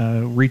you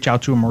reach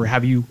out to him, or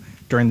have you,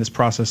 during this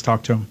process,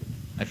 talked to him?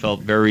 I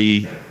felt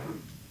very...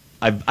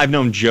 I've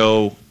known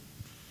Joe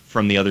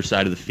from the other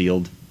side of the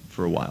field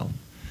for a while.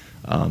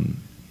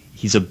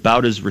 He's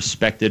about as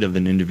respected of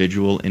an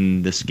individual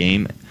in this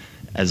game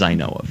as I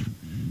know of.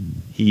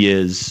 He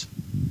is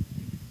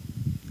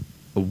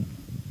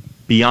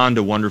beyond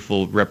a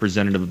wonderful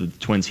representative of the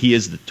Twins. He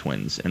is the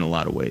Twins in a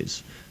lot of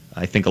ways.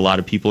 I think a lot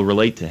of people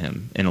relate to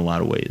him in a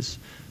lot of ways.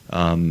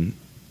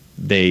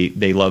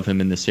 They love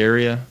him in this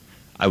area.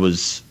 I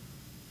was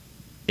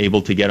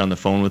able to get on the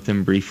phone with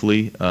him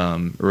briefly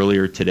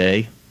earlier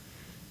today.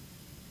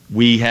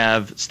 We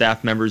have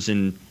staff members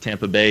in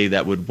Tampa Bay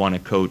that would want to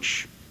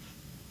coach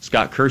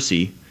Scott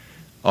Kersey,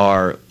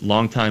 our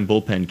longtime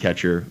bullpen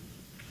catcher.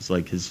 Is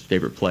like his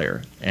favorite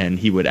player, and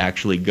he would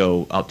actually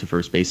go out to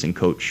first base and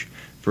coach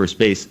first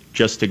base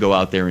just to go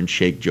out there and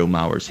shake Joe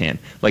Mauer's hand.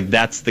 Like,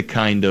 that's the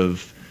kind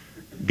of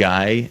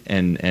guy,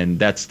 and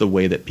that's the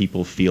way that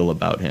people feel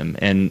about him.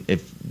 And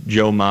if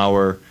Joe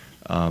Mauer,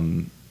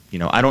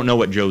 I don't know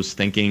what Joe's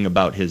thinking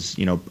about his,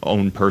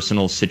 own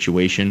personal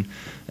situation,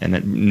 and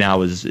that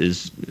now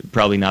is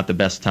probably not the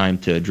best time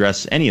to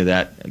address any of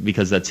that,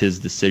 because that's his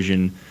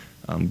decision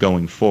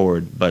going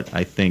forward. But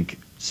I think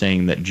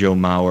saying that Joe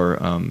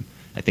Mauer,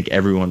 I think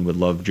everyone would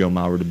love Joe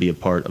Mauer to be a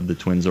part of the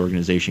Twins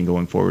organization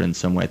going forward in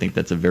some way. I think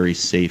that's a very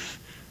safe.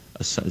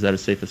 Is that a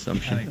safe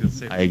assumption? I think that's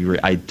safe. I agree.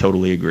 I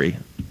totally agree.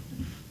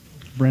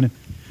 Brandon.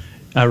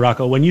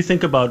 Rocco, when you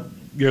think about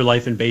your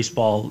life in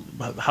baseball,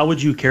 how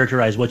would you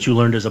characterize what you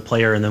learned as a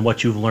player, and then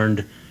what you've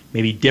learned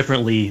maybe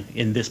differently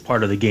in this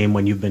part of the game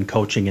when you've been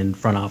coaching in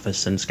front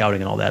office and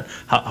scouting and all that?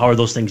 How are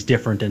those things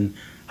different, and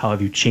how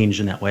have you changed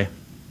in that way?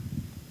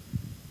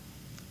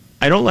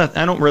 I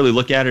don't really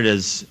look at it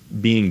as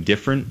being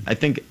different. I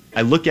think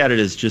I look at it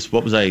as just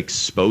what was I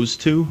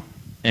exposed to,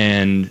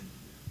 and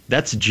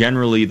that's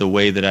generally the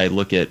way that I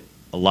look at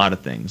a lot of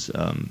things.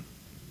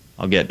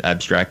 I'll get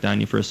abstract on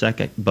you for a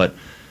second, but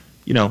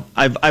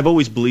I've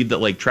always believed that,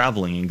 like,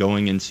 traveling and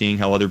going and seeing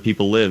how other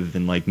people live,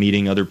 and like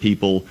meeting other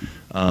people,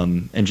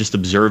 and just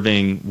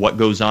observing what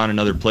goes on in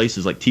other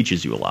places, like,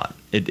 teaches you a lot.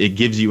 It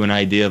gives you an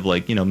idea of,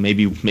 like,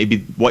 maybe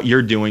what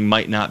you're doing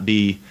might not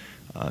be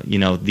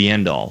the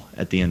end all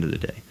at the end of the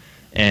day.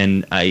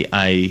 And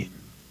I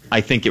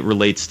think it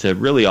relates to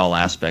really all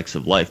aspects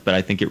of life, but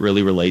I think it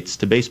really relates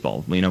to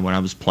baseball. When I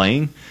was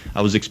playing,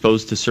 I was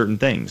exposed to certain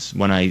things.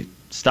 When I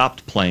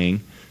stopped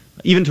playing,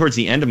 even towards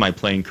the end of my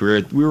playing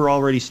career, we were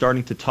already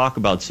starting to talk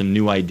about some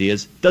new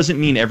ideas. Doesn't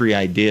mean every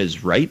idea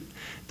is right.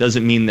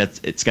 Doesn't mean that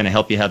it's going to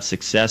help you have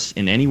success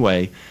in any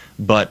way,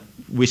 but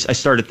I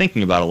started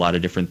thinking about a lot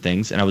of different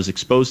things, and I was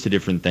exposed to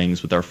different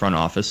things with our front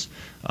office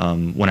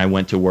when I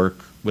went to work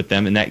with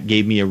them, and that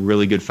gave me a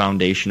really good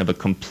foundation of a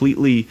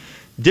completely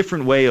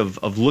different way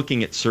of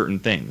looking at certain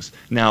things.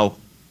 Now,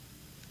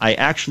 I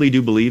actually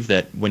do believe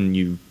that when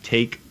you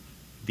take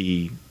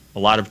a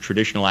lot of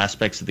traditional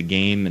aspects of the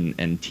game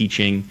and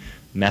teaching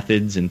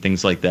methods and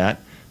things like that,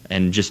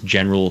 and just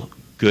general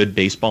good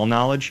baseball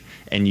knowledge,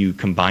 and you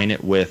combine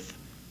it with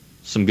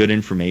some good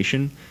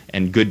information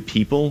and good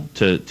people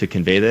to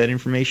convey that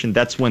information,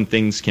 that's when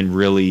things can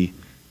really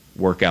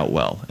work out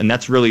well. And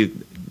that's really,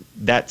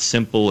 that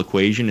simple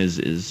equation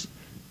is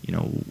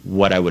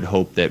what I would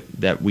hope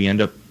that we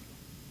end up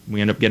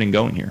getting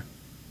going here.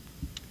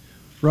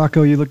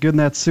 Rocco, you look good in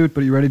that suit,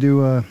 but you ready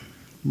to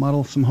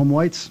model some home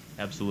whites?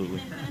 Absolutely.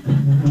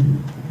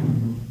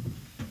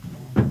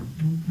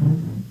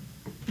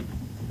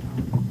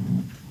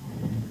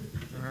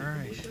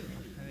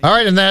 All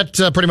right, and that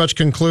pretty much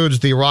concludes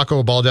the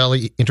Rocco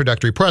Baldelli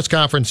introductory press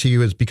conference. He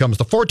becomes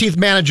the 14th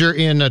manager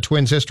in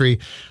Twins history.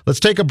 Let's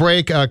take a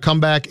break, come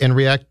back, and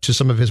react to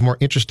some of his more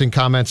interesting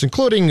comments,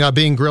 including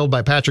being grilled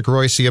by Patrick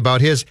Royce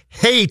about his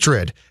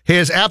hatred,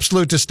 his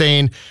absolute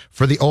disdain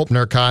for the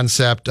opener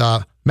concept.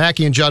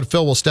 Mackey and Judd,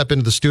 Phil will step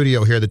into the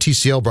studio here, the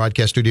TCL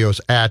broadcast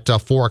studios, at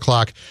 4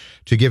 o'clock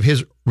to give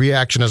his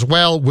reaction as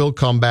well. We'll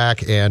come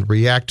back and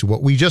react to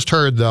what we just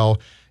heard, though.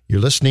 You're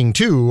listening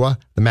to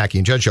the Mackey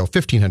and Judd Show,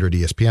 1500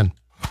 ESPN.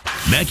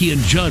 Mackey and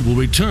Judd will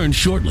return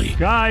shortly.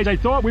 Guys, I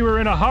thought we were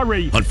in a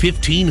hurry. On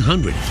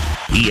 1500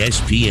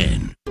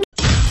 ESPN.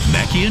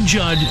 Mackey and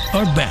Judd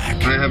are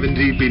back. I have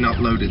indeed been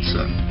uploaded,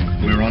 sir.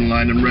 We're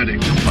online and ready.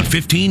 On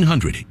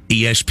 1500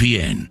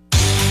 ESPN.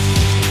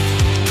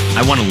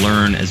 I want to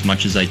learn as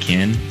much as I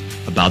can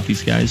about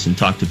these guys and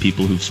talk to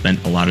people who've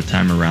spent a lot of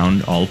time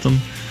around all of them.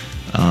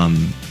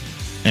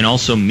 And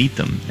also meet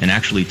them and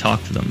actually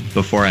talk to them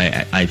before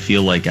I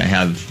feel like I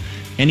have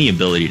any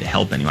ability to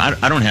help anyone.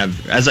 I don't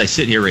have, as I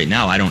sit here right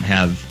now, I don't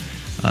have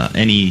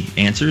any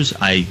answers.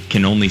 I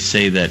can only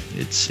say that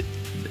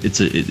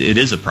it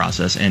is a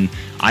process, and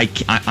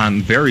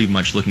I'm very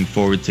much looking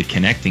forward to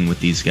connecting with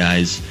these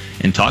guys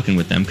and talking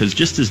with them, because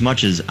just as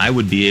much as I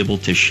would be able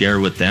to share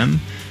with them,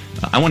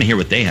 I want to hear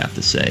what they have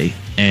to say,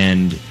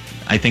 and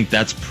I think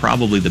that's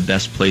probably the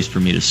best place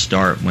for me to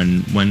start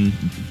when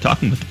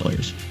talking with the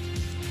players.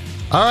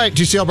 All right,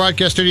 TCL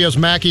Broadcast Studios,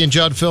 Mackey and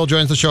Judd. Phil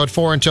joins the show at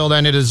 4. Until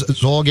then, it is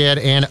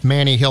Zulgad and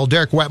Manny Hill.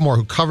 Derek Wetmore,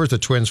 who covers the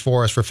Twins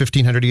for us for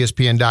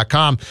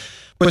 1500ESPN.com,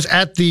 was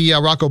at the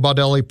Rocco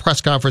Baldelli press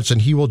conference, and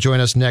he will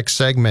join us next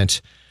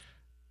segment.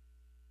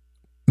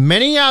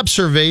 Many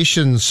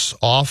observations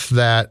off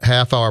that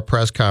half-hour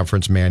press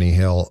conference, Manny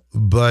Hill,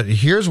 but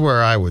here's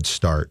where I would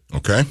start.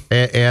 Okay.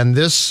 And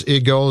this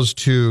goes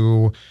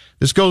to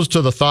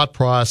the thought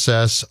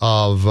process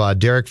of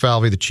Derek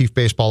Falvey, the chief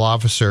baseball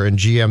officer, and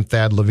GM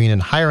Thad Levine in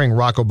hiring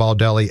Rocco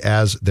Baldelli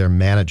as their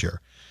manager.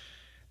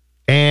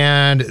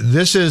 And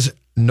this is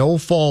no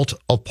fault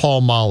of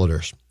Paul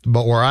Molitor's,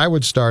 but where I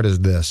would start is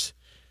this.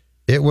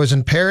 It was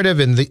imperative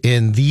in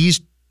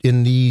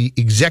the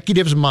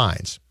executives'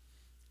 minds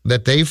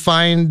that they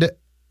find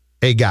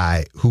a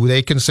guy who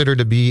they consider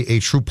to be a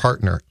true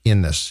partner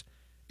in this.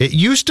 It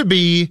used to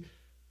be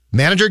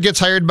manager gets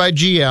hired by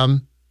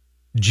GM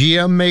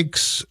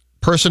makes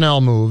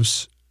personnel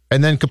moves,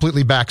 and then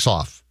completely backs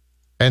off.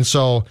 And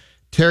so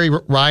Terry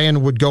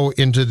Ryan would go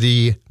into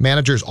the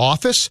manager's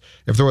office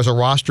if there was a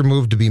roster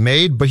move to be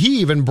made, but he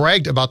even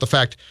bragged about the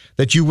fact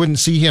that you wouldn't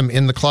see him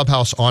in the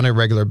clubhouse on a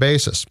regular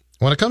basis.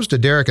 When it comes to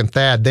Derek and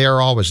Thad, they are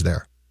always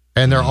there.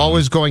 And they're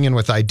always going in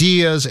with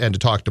ideas and to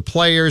talk to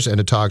players and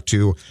to talk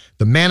to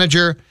the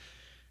manager.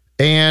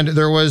 And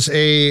there was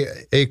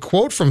a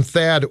quote from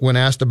Thad when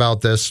asked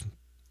about this.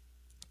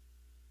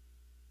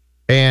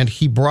 And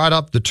he brought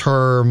up the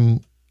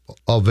term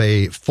of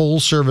a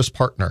full-service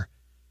partner.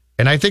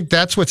 And I think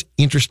that's what's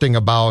interesting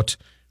about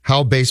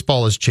how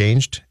baseball has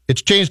changed.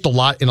 It's changed a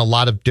lot in a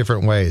lot of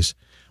different ways.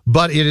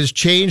 But it has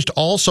changed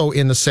also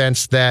in the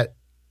sense that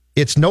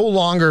it's no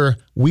longer,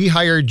 we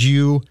hired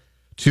you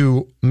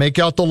to make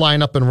out the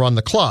lineup and run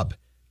the club.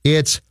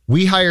 It's,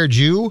 we hired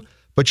you,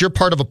 but you're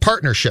part of a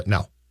partnership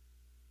now.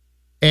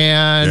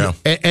 And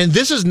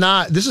this is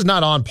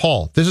not on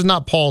Paul. This is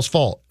not Paul's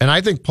fault. And I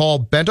think Paul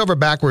bent over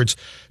backwards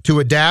to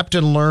adapt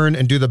and learn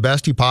and do the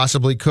best he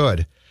possibly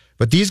could.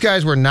 But these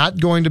guys were not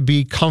going to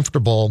be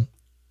comfortable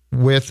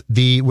with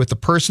the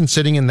person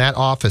sitting in that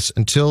office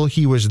until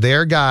he was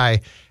their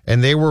guy,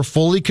 and they were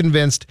fully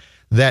convinced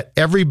that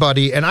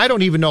everybody, and I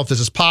don't even know if this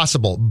is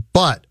possible,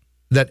 but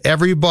that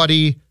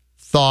everybody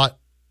thought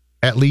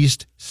at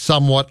least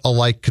somewhat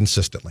alike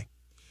consistently.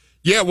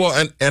 Yeah,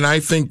 well, and I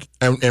think,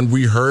 and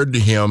we heard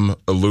him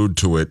allude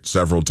to it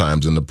several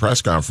times in the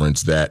press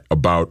conference, that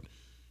about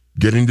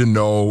getting to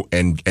know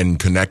and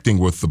connecting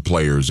with the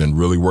players and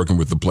really working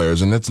with the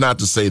players. And it's not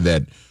to say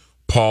that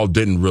Paul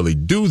didn't really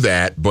do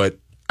that, but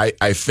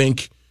I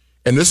think,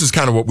 and this is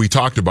kind of what we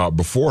talked about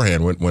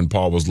beforehand when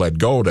Paul was let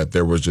go, that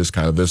there was just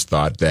kind of this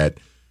thought that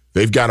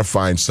they've got to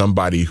find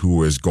somebody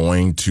who is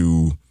going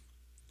to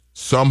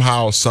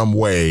somehow, some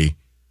way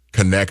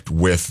connect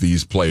with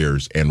these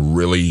players and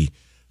really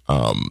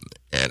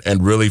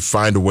and really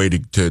find a way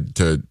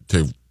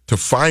to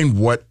find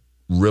what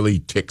really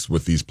ticks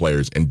with these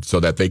players, and so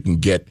that they can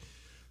get,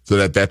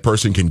 so that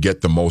person can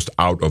get the most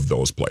out of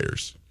those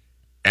players.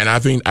 And I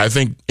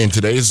think in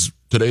today's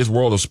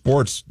world of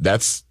sports,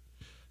 that's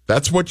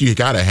what you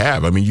got to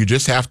have. I mean, you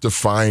just have to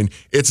find,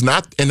 it's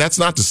not, and that's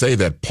not to say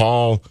that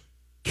Paul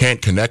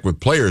can't connect with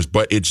players,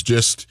 but it's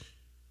just,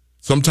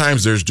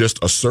 sometimes there's just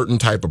a certain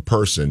type of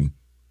person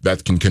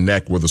that can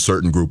connect with a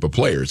certain group of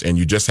players, and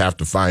you just have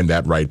to find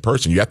that right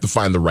person. You have to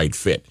find the right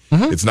fit.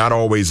 Mm-hmm. It's not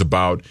always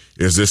about,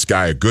 is this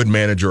guy a good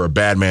manager, a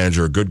bad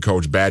manager, a good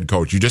coach, bad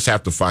coach. You just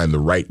have to find the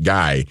right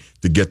guy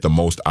to get the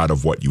most out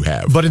of what you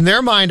have. But in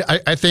their mind,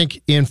 I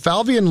think in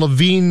Falvey and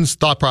Levine's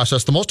thought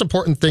process, the most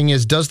important thing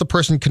is, does the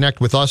person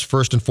connect with us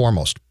first and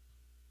foremost?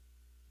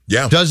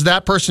 Yeah. Does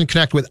that person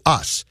connect with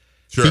us?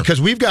 Sure. Because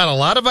we've got a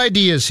lot of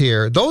ideas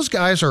here. Those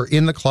guys are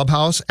in the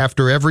clubhouse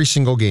after every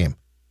single game.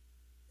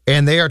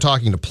 And they are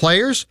talking to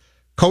players,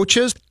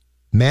 coaches,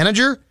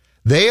 manager.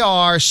 They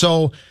are.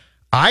 So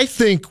I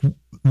think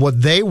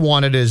what they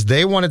wanted is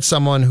they wanted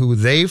someone who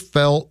they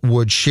felt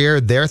would share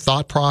their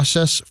thought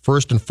process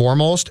first and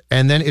foremost,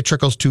 and then it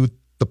trickles to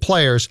the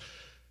players.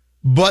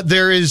 But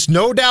there is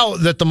no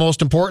doubt that the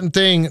most important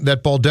thing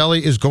that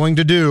Baldelli is going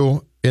to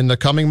do in the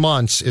coming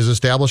months is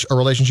establish a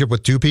relationship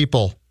with two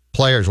people,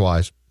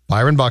 players-wise,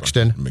 Byron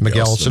Buxton,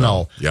 Miguel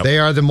Sano. Yep. They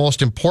are the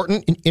most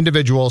important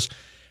individuals.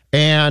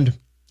 And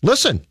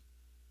listen,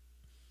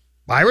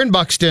 Byron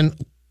Buxton,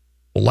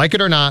 like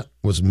it or not,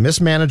 was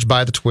mismanaged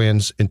by the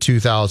Twins in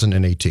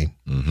 2018.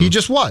 Mm-hmm. He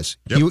just was.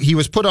 Yep. He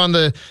was put on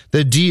the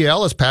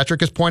DL, as Patrick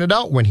has pointed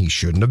out, when he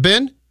shouldn't have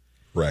been.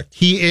 Correct.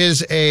 He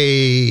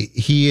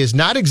is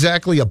not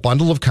exactly a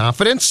bundle of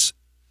confidence,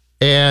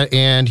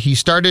 and he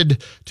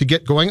started to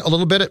get going a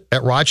little bit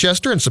at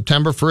Rochester, and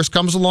September 1st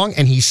comes along,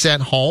 and he's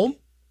sent home.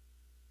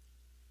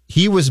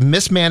 He was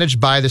mismanaged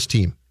by this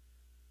team.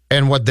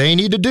 And what they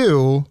need to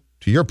do,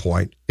 to your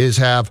point, is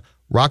have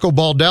Rocco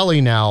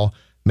Baldelli now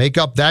make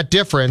up that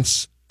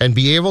difference and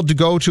be able to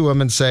go to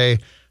him and say,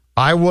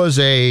 I was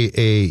a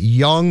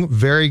young,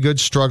 very good,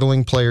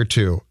 struggling player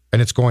too,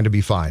 and it's going to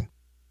be fine.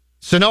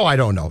 Sano, I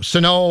don't know.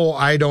 Sano,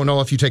 I don't know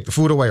if you take the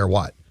food away or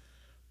what.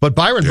 But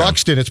Byron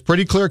Buxton, it's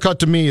pretty clear cut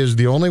to me, is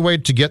the only way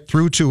to get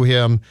through to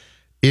him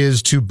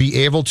is to be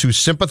able to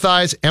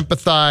sympathize,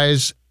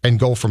 empathize, and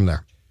go from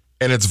there.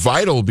 And it's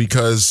vital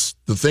because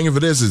the thing of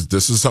it is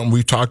this is something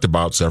we've talked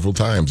about several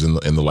times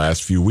in the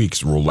last few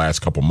weeks, or last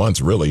couple months,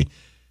 really.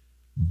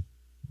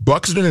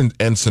 Buxton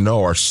and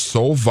Sano are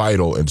so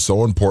vital and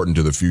so important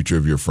to the future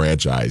of your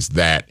franchise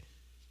that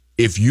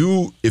if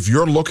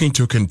you're looking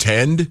to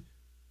contend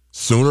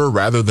sooner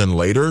rather than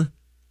later,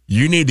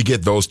 you need to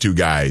get those two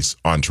guys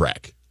on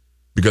track.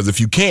 Because if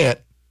you can't,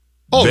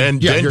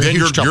 then you're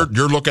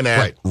looking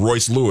at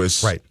Royce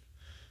Lewis,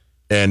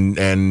 and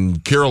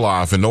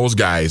Kirilloff and those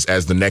guys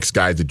as the next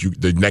guys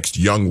the next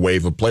young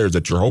wave of players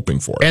that you're hoping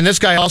for. And this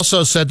guy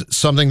also said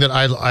something that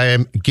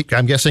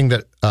I'm guessing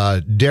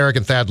that Derek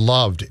and Thad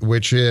loved,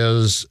 which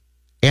is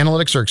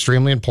analytics are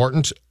extremely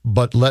important,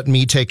 but let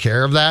me take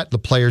care of that. The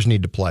players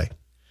need to play.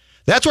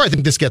 That's where I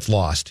think this gets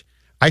lost.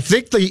 I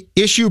think the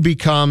issue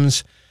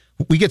becomes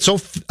we get so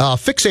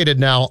fixated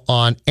now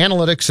on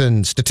analytics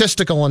and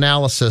statistical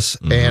analysis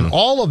and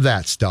all of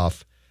that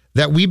stuff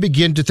that we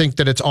begin to think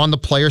that it's on the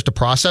players to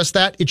process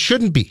that. It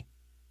shouldn't be.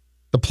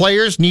 The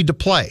players need to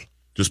play.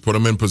 Just put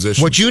them in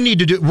position. What you need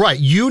to do,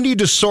 you need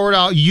to sort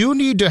out, you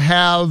need to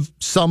have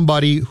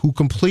somebody who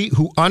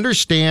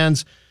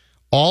understands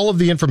all of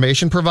the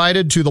information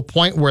provided to the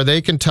point where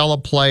they can tell a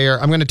player,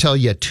 I'm going to tell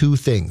you 2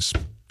 things.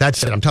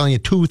 That's it. I'm telling you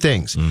 2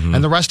 things.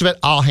 And the rest of it,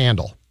 I'll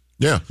handle.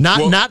 Yeah.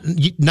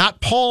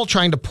 Not Paul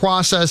trying to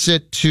process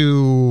it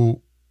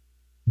to,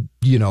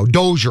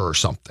 Dozier or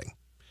something.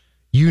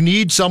 You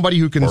need somebody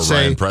who can say... Or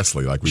Ryan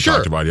Presley, like we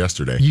talked about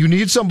yesterday. You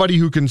need somebody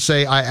who can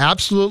say, I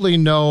absolutely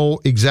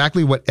know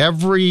exactly what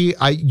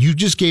you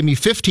just gave me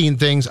 15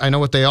 things, I know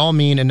what they all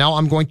mean, and now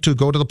I'm going to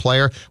go to the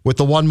player with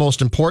the one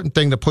most important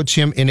thing that puts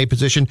him in a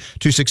position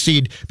to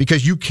succeed,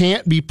 because you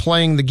can't be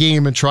playing the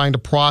game and trying to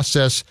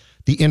process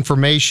the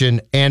information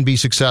and be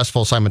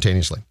successful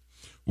simultaneously.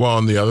 Well,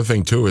 and the other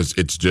thing, too, is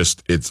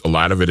it's a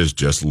lot of it is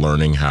just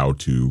learning how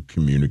to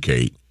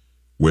communicate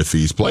with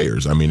these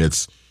players. I mean,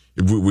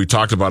 we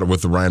talked about it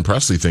with the Ryan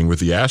Presley thing with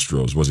the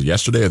Astros. Was it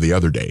yesterday or the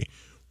other day?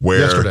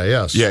 Yesterday,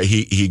 yes. Yeah,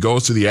 he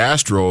goes to the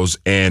Astros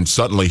and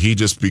suddenly he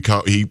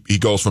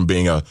goes from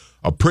being a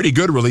pretty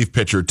good relief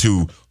pitcher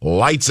to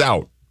lights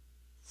out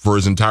for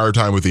his entire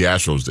time with the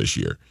Astros this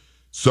year.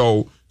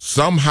 So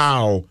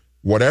somehow,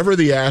 whatever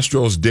the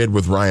Astros did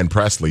with Ryan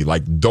Presley,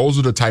 like those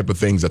are the type of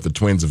things that the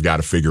Twins have got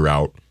to figure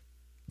out.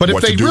 But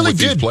what if they to do really with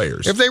did, these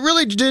players. If they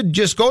really did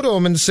just go to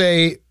him and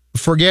say,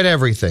 forget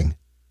everything.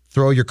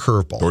 Throw your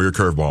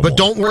curveball. But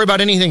don't worry about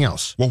anything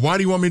else. Well, why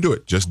do you want me to do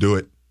it? Just do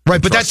it. Right,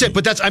 but that's it.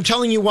 But I'm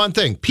telling you one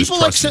thing. People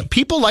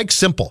like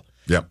simple.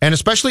 Yep. And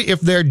especially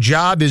if their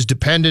job is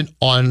dependent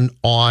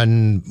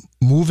on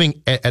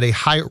moving at a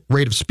high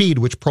rate of speed,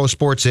 which pro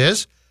sports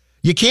is,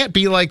 you can't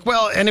be like,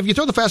 well, and if you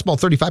throw the fastball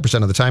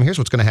 35% of the time, here's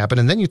what's going to happen,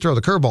 and then you throw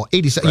the curveball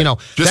 87%.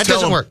 Just that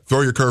doesn't work.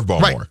 Throw your curveball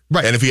more.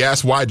 Right. And if he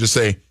asks why, just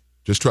say,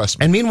 just trust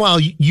me. And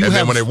meanwhile,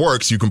 then when it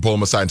works, you can pull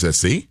him aside and say,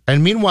 see?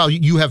 And meanwhile,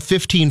 you have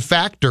 15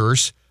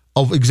 factors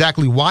of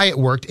exactly why it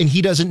worked, and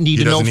he doesn't need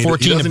to know 14 of them.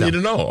 He doesn't need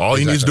to know. All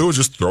he needs to do is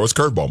just throw his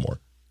curveball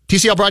more.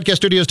 TCL Broadcast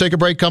Studios, take a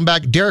break, come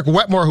back. Derek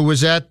Wetmore, who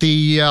was at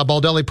the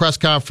Baldelli press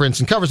conference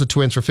and covers the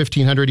Twins for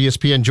 1500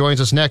 ESPN, joins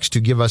us next to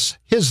give us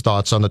his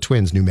thoughts on the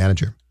Twins' new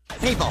manager.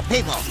 People,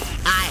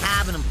 I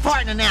have an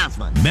important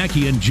announcement.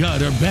 Mackey and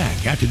Judd are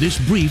back after this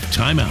brief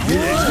timeout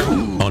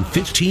on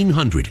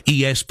 1500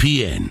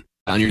 ESPN.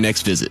 On your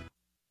next visit.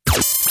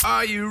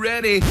 Are you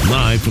ready?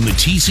 Live from the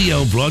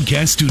TCL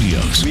Broadcast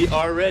Studios. We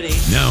are ready.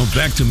 Now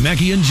back to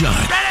Mackey and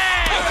Judd.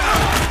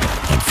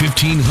 On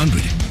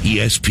 1500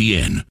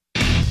 ESPN.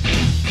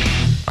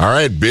 All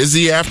right,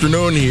 busy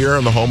afternoon here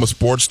on the home of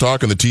sports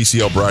talk in the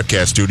TCL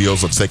Broadcast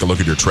Studios. Let's take a look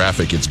at your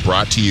traffic. It's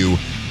brought to you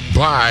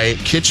by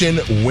Kitchen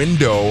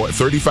Window,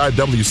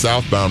 35W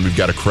southbound. We've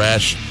got a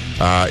crash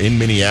in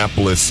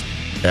Minneapolis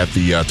at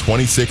the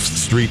 26th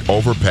Street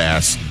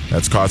overpass.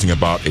 That's causing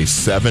about a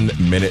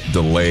 7-minute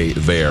delay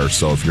there.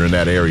 So if you're in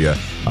that area,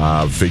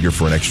 figure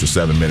for an extra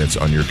 7 minutes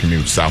on your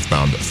commute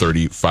southbound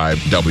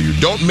 35W.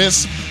 Don't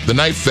miss the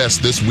Knife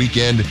Fest this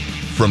weekend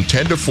from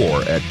 10 to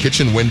 4 at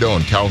Kitchen Window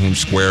in Calhoun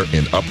Square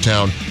in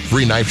Uptown.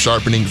 Free knife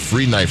sharpening,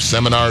 free knife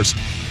seminars,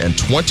 and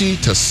 20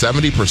 to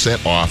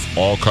 70% off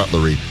all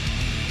cutlery.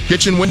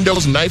 Kitchen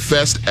Windows Knife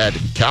Fest at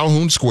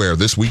Calhoun Square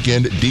this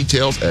weekend.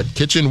 Details at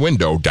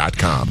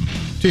kitchenwindow.com.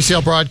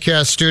 TCL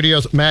Broadcast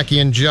Studios, Mackey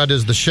and Judd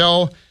is the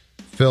show.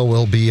 Phil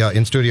will be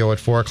in studio at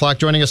 4 o'clock.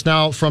 Joining us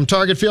now from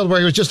Target Field, where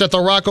he was just at the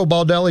Rocco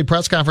Baldelli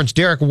press conference,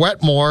 Derek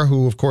Wetmore,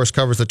 who, of course,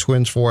 covers the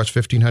Twins for us,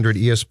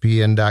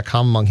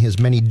 1500ESPN.com, among his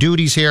many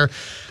duties here.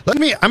 I'm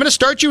going to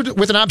start you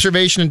with an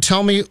observation and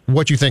tell me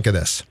what you think of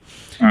this.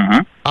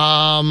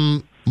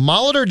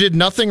 Molitor did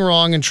nothing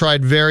wrong and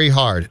tried very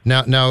hard.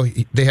 Now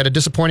they had a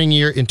disappointing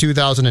year in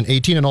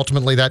 2018, and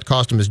ultimately that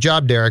cost him his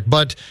job, Derek.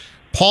 But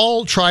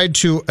Paul tried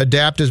to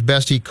adapt as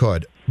best he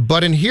could.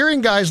 But in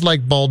hearing guys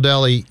like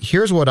Baldelli,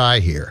 here's what I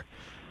hear.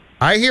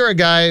 I hear a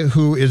guy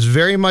who is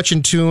very much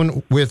in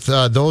tune with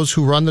those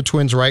who run the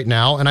Twins right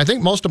now. And I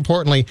think most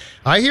importantly,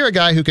 I hear a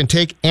guy who can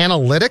take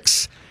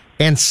analytics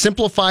and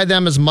simplify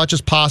them as much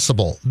as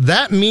possible.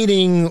 That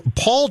meaning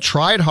Paul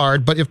tried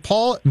hard, but if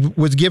Paul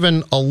was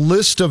given a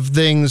list of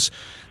things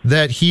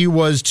that he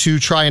was to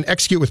try and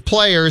execute with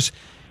players,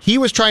 he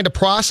was trying to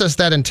process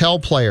that and tell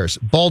players.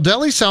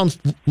 Baldelli sounds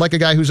like a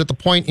guy who's at the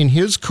point in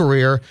his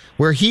career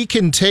where he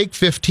can take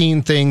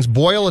 15 things,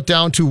 boil it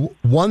down to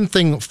one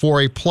thing for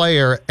a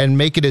player, and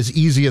make it as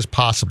easy as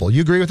possible.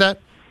 You agree with that?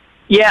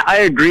 Yeah, I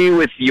agree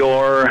with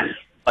your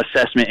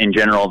assessment in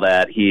general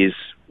that he's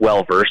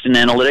well-versed in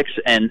analytics,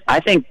 and I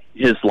think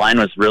his line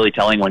was really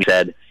telling when he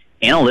said,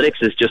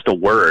 analytics is just a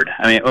word.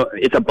 I mean,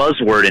 it's a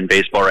buzzword in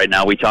baseball right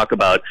now. We talk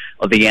about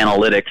the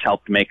analytics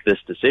helped make this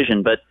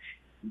decision, but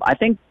I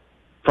think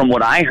from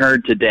what I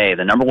heard today,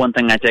 the number one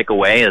thing I take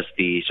away is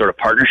the sort of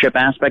partnership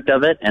aspect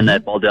of it, and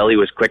that Baldelli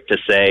was quick to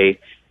say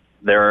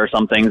there are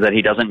some things that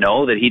he doesn't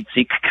know that he'd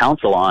seek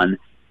counsel on.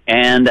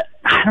 And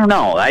I don't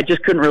know, I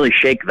just couldn't really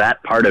shake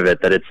that part of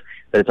it, that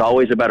it's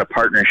always about a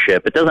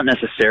partnership. It doesn't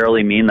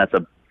necessarily mean that's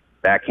a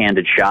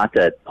backhanded shot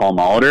at Paul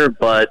Molitor,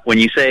 but when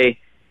you say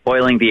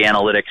boiling the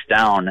analytics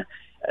down,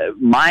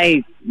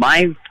 my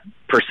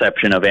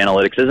perception of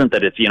analytics isn't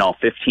that it's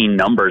 15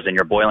 numbers and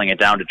you're boiling it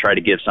down to try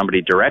to give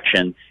somebody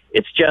direction.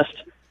 It's just,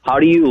 how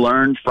do you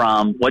learn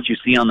from what you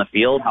see on the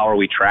field? How are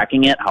we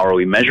tracking it? How are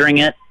we measuring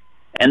it?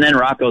 And then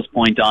Rocco's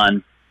point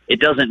on, it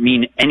doesn't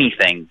mean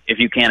anything if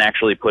you can't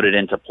actually put it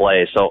into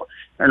play. So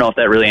I don't know if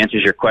that really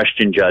answers your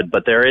question, Judd,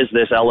 but there is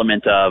this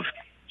element of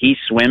he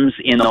swims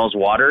in those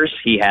waters.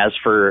 He has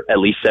for at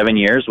least 7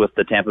 years with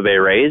the Tampa Bay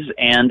Rays,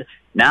 and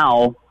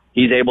now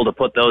he's able to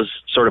put those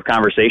sort of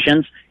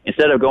conversations,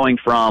 instead of going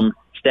from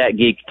stat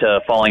geek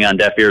to falling on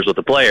deaf ears with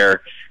the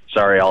player.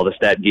 Sorry, all the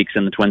stat geeks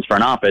in the Twins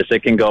front office.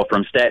 It can go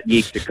from stat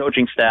geek to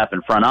coaching staff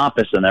and front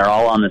office, and they're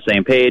all on the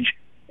same page,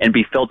 and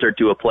be filtered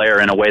to a player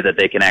in a way that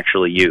they can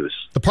actually use.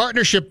 The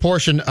partnership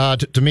portion,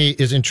 to me,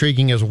 is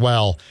intriguing as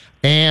well.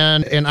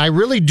 And I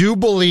really do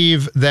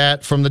believe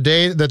that from the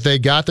day that they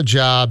got the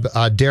job,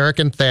 Derek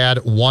and Thad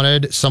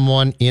wanted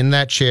someone in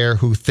that chair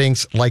who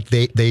thinks like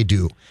they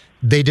do.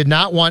 They did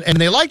not want, and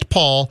they liked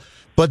Paul,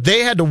 but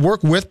they had to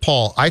work with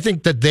Paul. I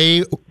think that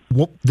they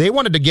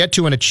wanted to get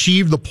to and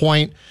achieve the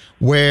point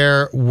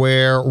where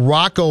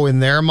Rocco, in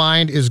their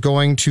mind, is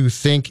going to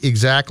think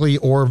exactly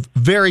or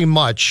very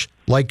much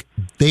like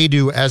they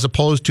do, as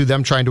opposed to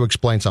them trying to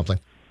explain something.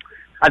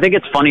 I think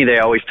it's funny they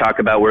always talk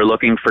about we're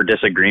looking for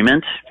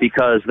disagreement,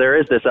 because there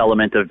is this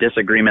element of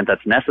disagreement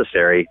that's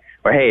necessary.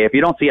 Or, hey, if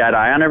you don't see eye to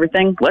eye on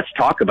everything, let's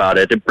talk about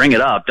it and bring it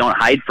up. Don't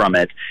hide from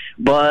it.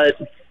 But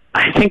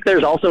I think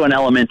there's also an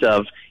element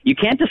of you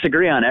can't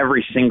disagree on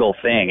every single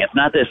thing. It's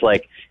not this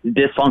like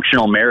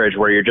dysfunctional marriage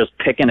where you're just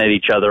picking at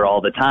each other all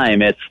the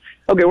time. It's,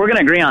 okay, we're going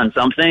to agree on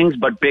some things,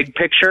 but big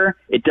picture,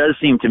 it does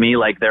seem to me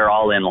like they're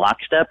all in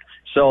lockstep.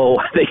 So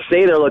they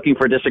say they're looking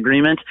for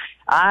disagreement.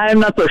 I'm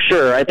not so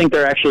sure. I think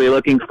they're actually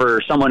looking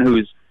for someone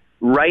who's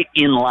right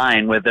in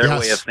line with their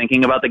way of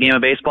thinking about the game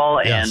of baseball.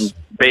 And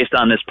based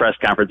on this press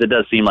conference, it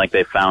does seem like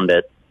they found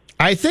it.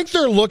 I think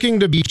they're looking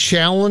to be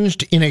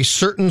challenged in a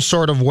certain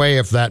sort of way,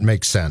 if that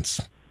makes sense.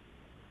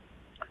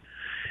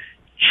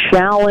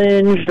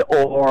 Challenged,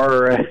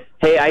 or,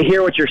 hey, I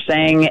hear what you're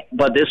saying,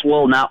 but this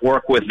will not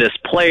work with this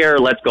player.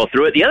 Let's go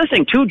through it. The other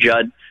thing, too,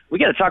 Judd, we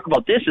got to talk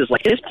about this, is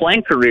like his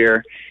playing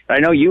career, I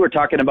know you were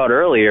talking about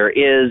earlier,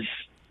 is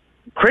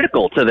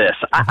critical to this.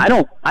 I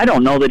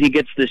don't know that he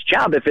gets this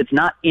job if it's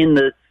not in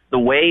the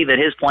way that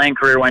his playing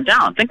career went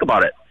down. Think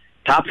about it.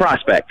 Top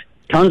prospect,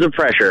 tons of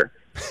pressure,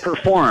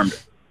 performed,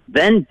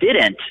 then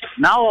didn't.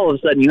 Now all of a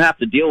sudden you have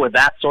to deal with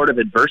that sort of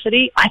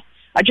adversity.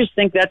 I just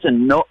think that's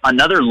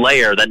another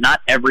layer that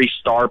not every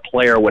star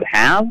player would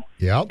have.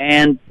 Yep.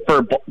 And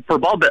for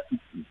Baldelli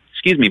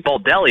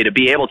to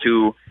be able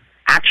to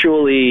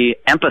actually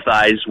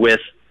empathize with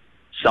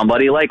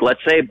somebody like, let's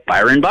say,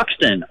 Byron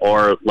Buxton,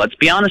 or let's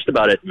be honest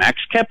about it, Max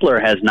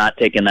Kepler has not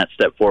taken that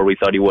step forward we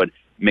thought he would.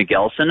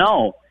 Miguel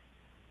Sano.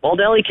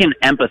 Baldelli can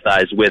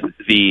empathize with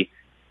the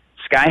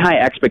sky-high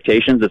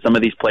expectations that some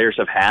of these players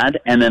have had,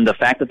 and then the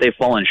fact that they've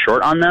fallen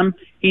short on them.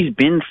 He's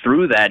been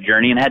through that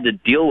journey and had to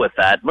deal with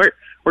that.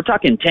 We're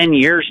talking 10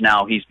 years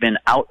now he's been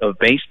out of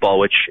baseball,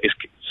 which is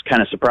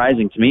kind of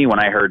surprising to me when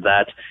I heard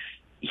that.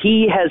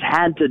 He has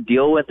had to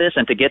deal with this,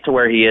 and to get to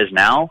where he is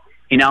now,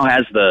 he now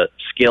has the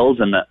skills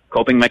and the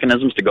coping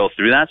mechanisms to go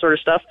through that sort of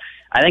stuff.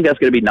 I think that's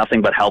going to be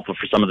nothing but helpful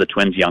for some of the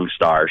Twins' young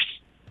stars.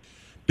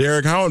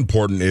 Derek, how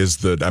important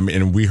is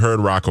and we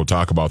heard Rocco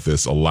talk about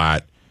this a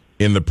lot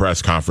in the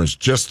press conference,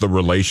 just the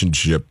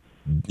relationship,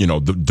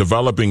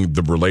 developing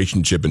the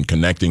relationship and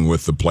connecting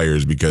with the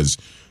players, because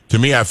to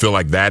me, I feel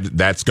like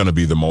that's going to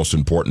be the most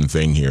important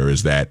thing here,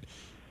 is that,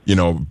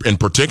 and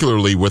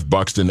particularly with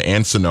Buxton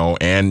and Sano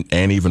and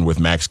even with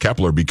Max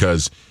Kepler,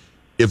 because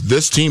if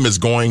this team is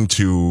going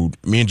to,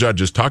 me and Judd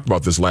just talked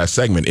about this last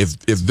segment, if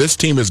this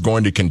team is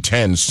going to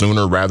contend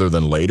sooner rather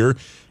than later,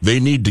 they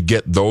need to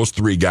get those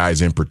three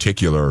guys in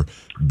particular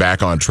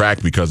back on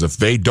track, because if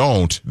they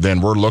don't,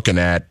 then we're looking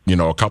at,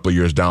 a couple of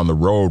years down the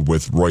road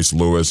with Royce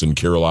Lewis and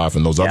Kirilloff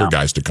and those other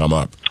guys to come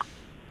up.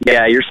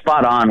 Yeah, you're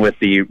spot on with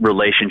the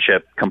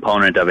relationship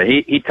component of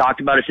it. He talked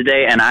about it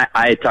today, and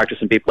I talked to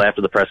some people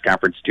after the press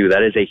conference too.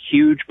 That is a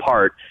huge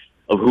part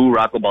of who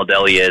Rocco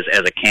Baldelli is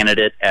as a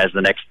candidate, as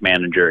the next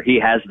manager. He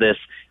has this,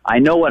 I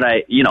know what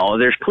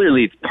there's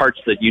clearly parts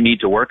that you need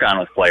to work on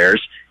with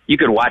players. You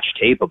could watch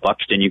tape of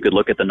Buxton. You could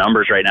look at the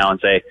numbers right now and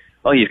say,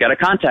 oh, he's got a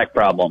contact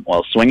problem.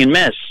 Well, swing and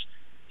miss.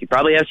 He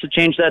probably has to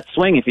change that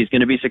swing if he's going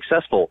to be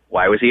successful.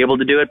 Why was he able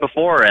to do it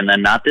before and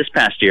then not this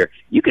past year?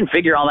 You can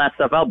figure all that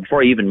stuff out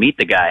before you even meet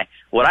the guy.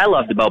 What I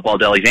loved about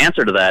Baldelli's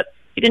answer to that,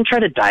 he didn't try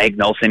to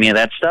diagnose any of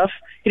that stuff.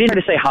 He didn't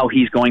try to say how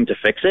he's going to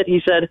fix it.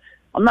 He said,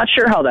 I'm not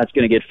sure how that's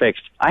going to get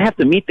fixed. I have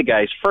to meet the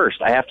guys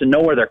first. I have to know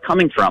where they're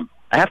coming from.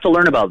 I have to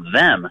learn about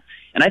them.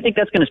 And I think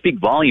that's going to speak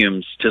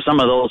volumes to some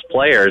of those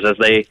players as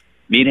they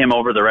meet him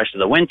over the rest of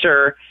the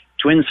winter,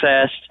 Twins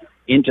Fest,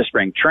 into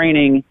spring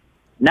training.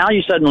 Now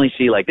you suddenly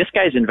see, like, this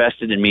guy's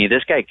invested in me.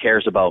 This guy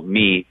cares about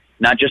me,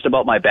 not just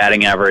about my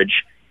batting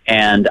average.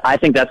 And I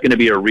think that's going to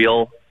be a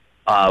real,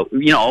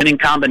 winning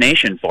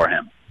combination for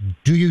him.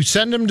 Do you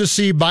send him to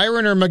see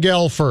Byron or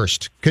Miguel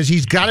first? Because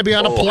he's got to be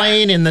on a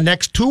plane in the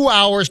next 2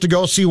 hours to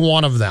go see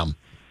one of them.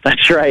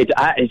 That's right.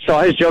 So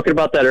I was joking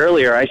about that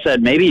earlier. I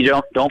said maybe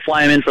you don't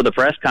fly him in for the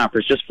press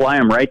conference. Just fly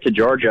him right to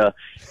Georgia,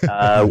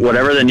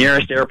 whatever the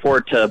nearest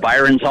airport to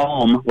Byron's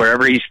home,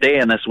 wherever he's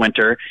staying this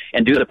winter,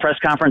 and do the press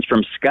conference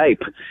from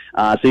Skype,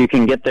 so you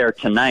can get there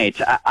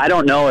tonight. I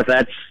don't know if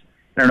that's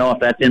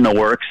in the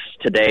works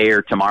today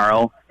or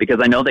tomorrow, because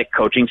I know that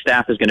coaching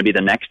staff is going to be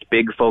the next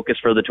big focus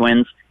for the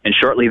Twins, and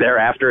shortly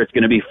thereafter it's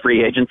going to be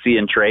free agency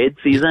and trade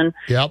season.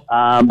 Yep.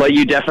 But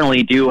you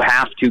definitely do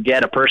have to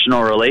get a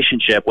personal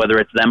relationship, whether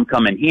it's them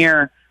coming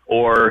here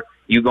or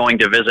you going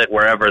to visit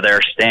wherever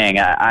they're staying.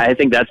 I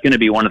think that's going to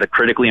be one of the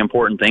critically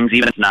important things,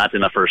 even if it's not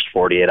in the first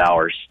 48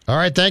 hours. All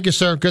right, thank you,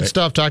 sir. Good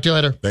stuff. Talk to you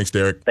later. Thanks,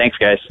 Derek. Thanks,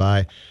 guys.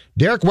 Bye.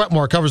 Derek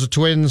Wetmore covers the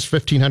Twins,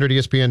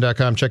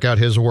 1500ESPN.com. Check out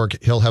his work.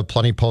 He'll have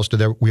plenty posted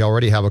there. We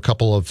already have a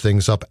couple of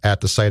things up at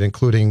the site,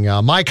 including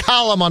my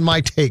column on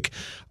my take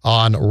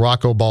on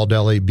Rocco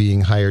Baldelli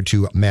being hired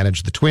to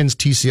manage the Twins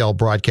TCL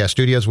broadcast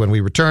studios. When we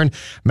return,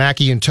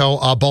 Mackey in tow.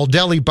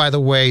 Baldelli, by the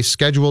way,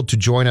 scheduled to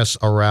join us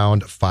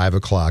around 5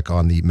 o'clock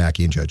on the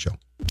Mackey and Judd Show.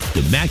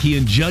 The Mackey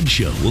and Judd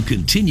Show will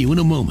continue in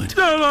a moment.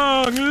 So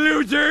long,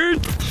 losers!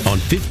 On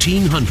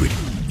 1500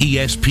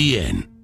 ESPN.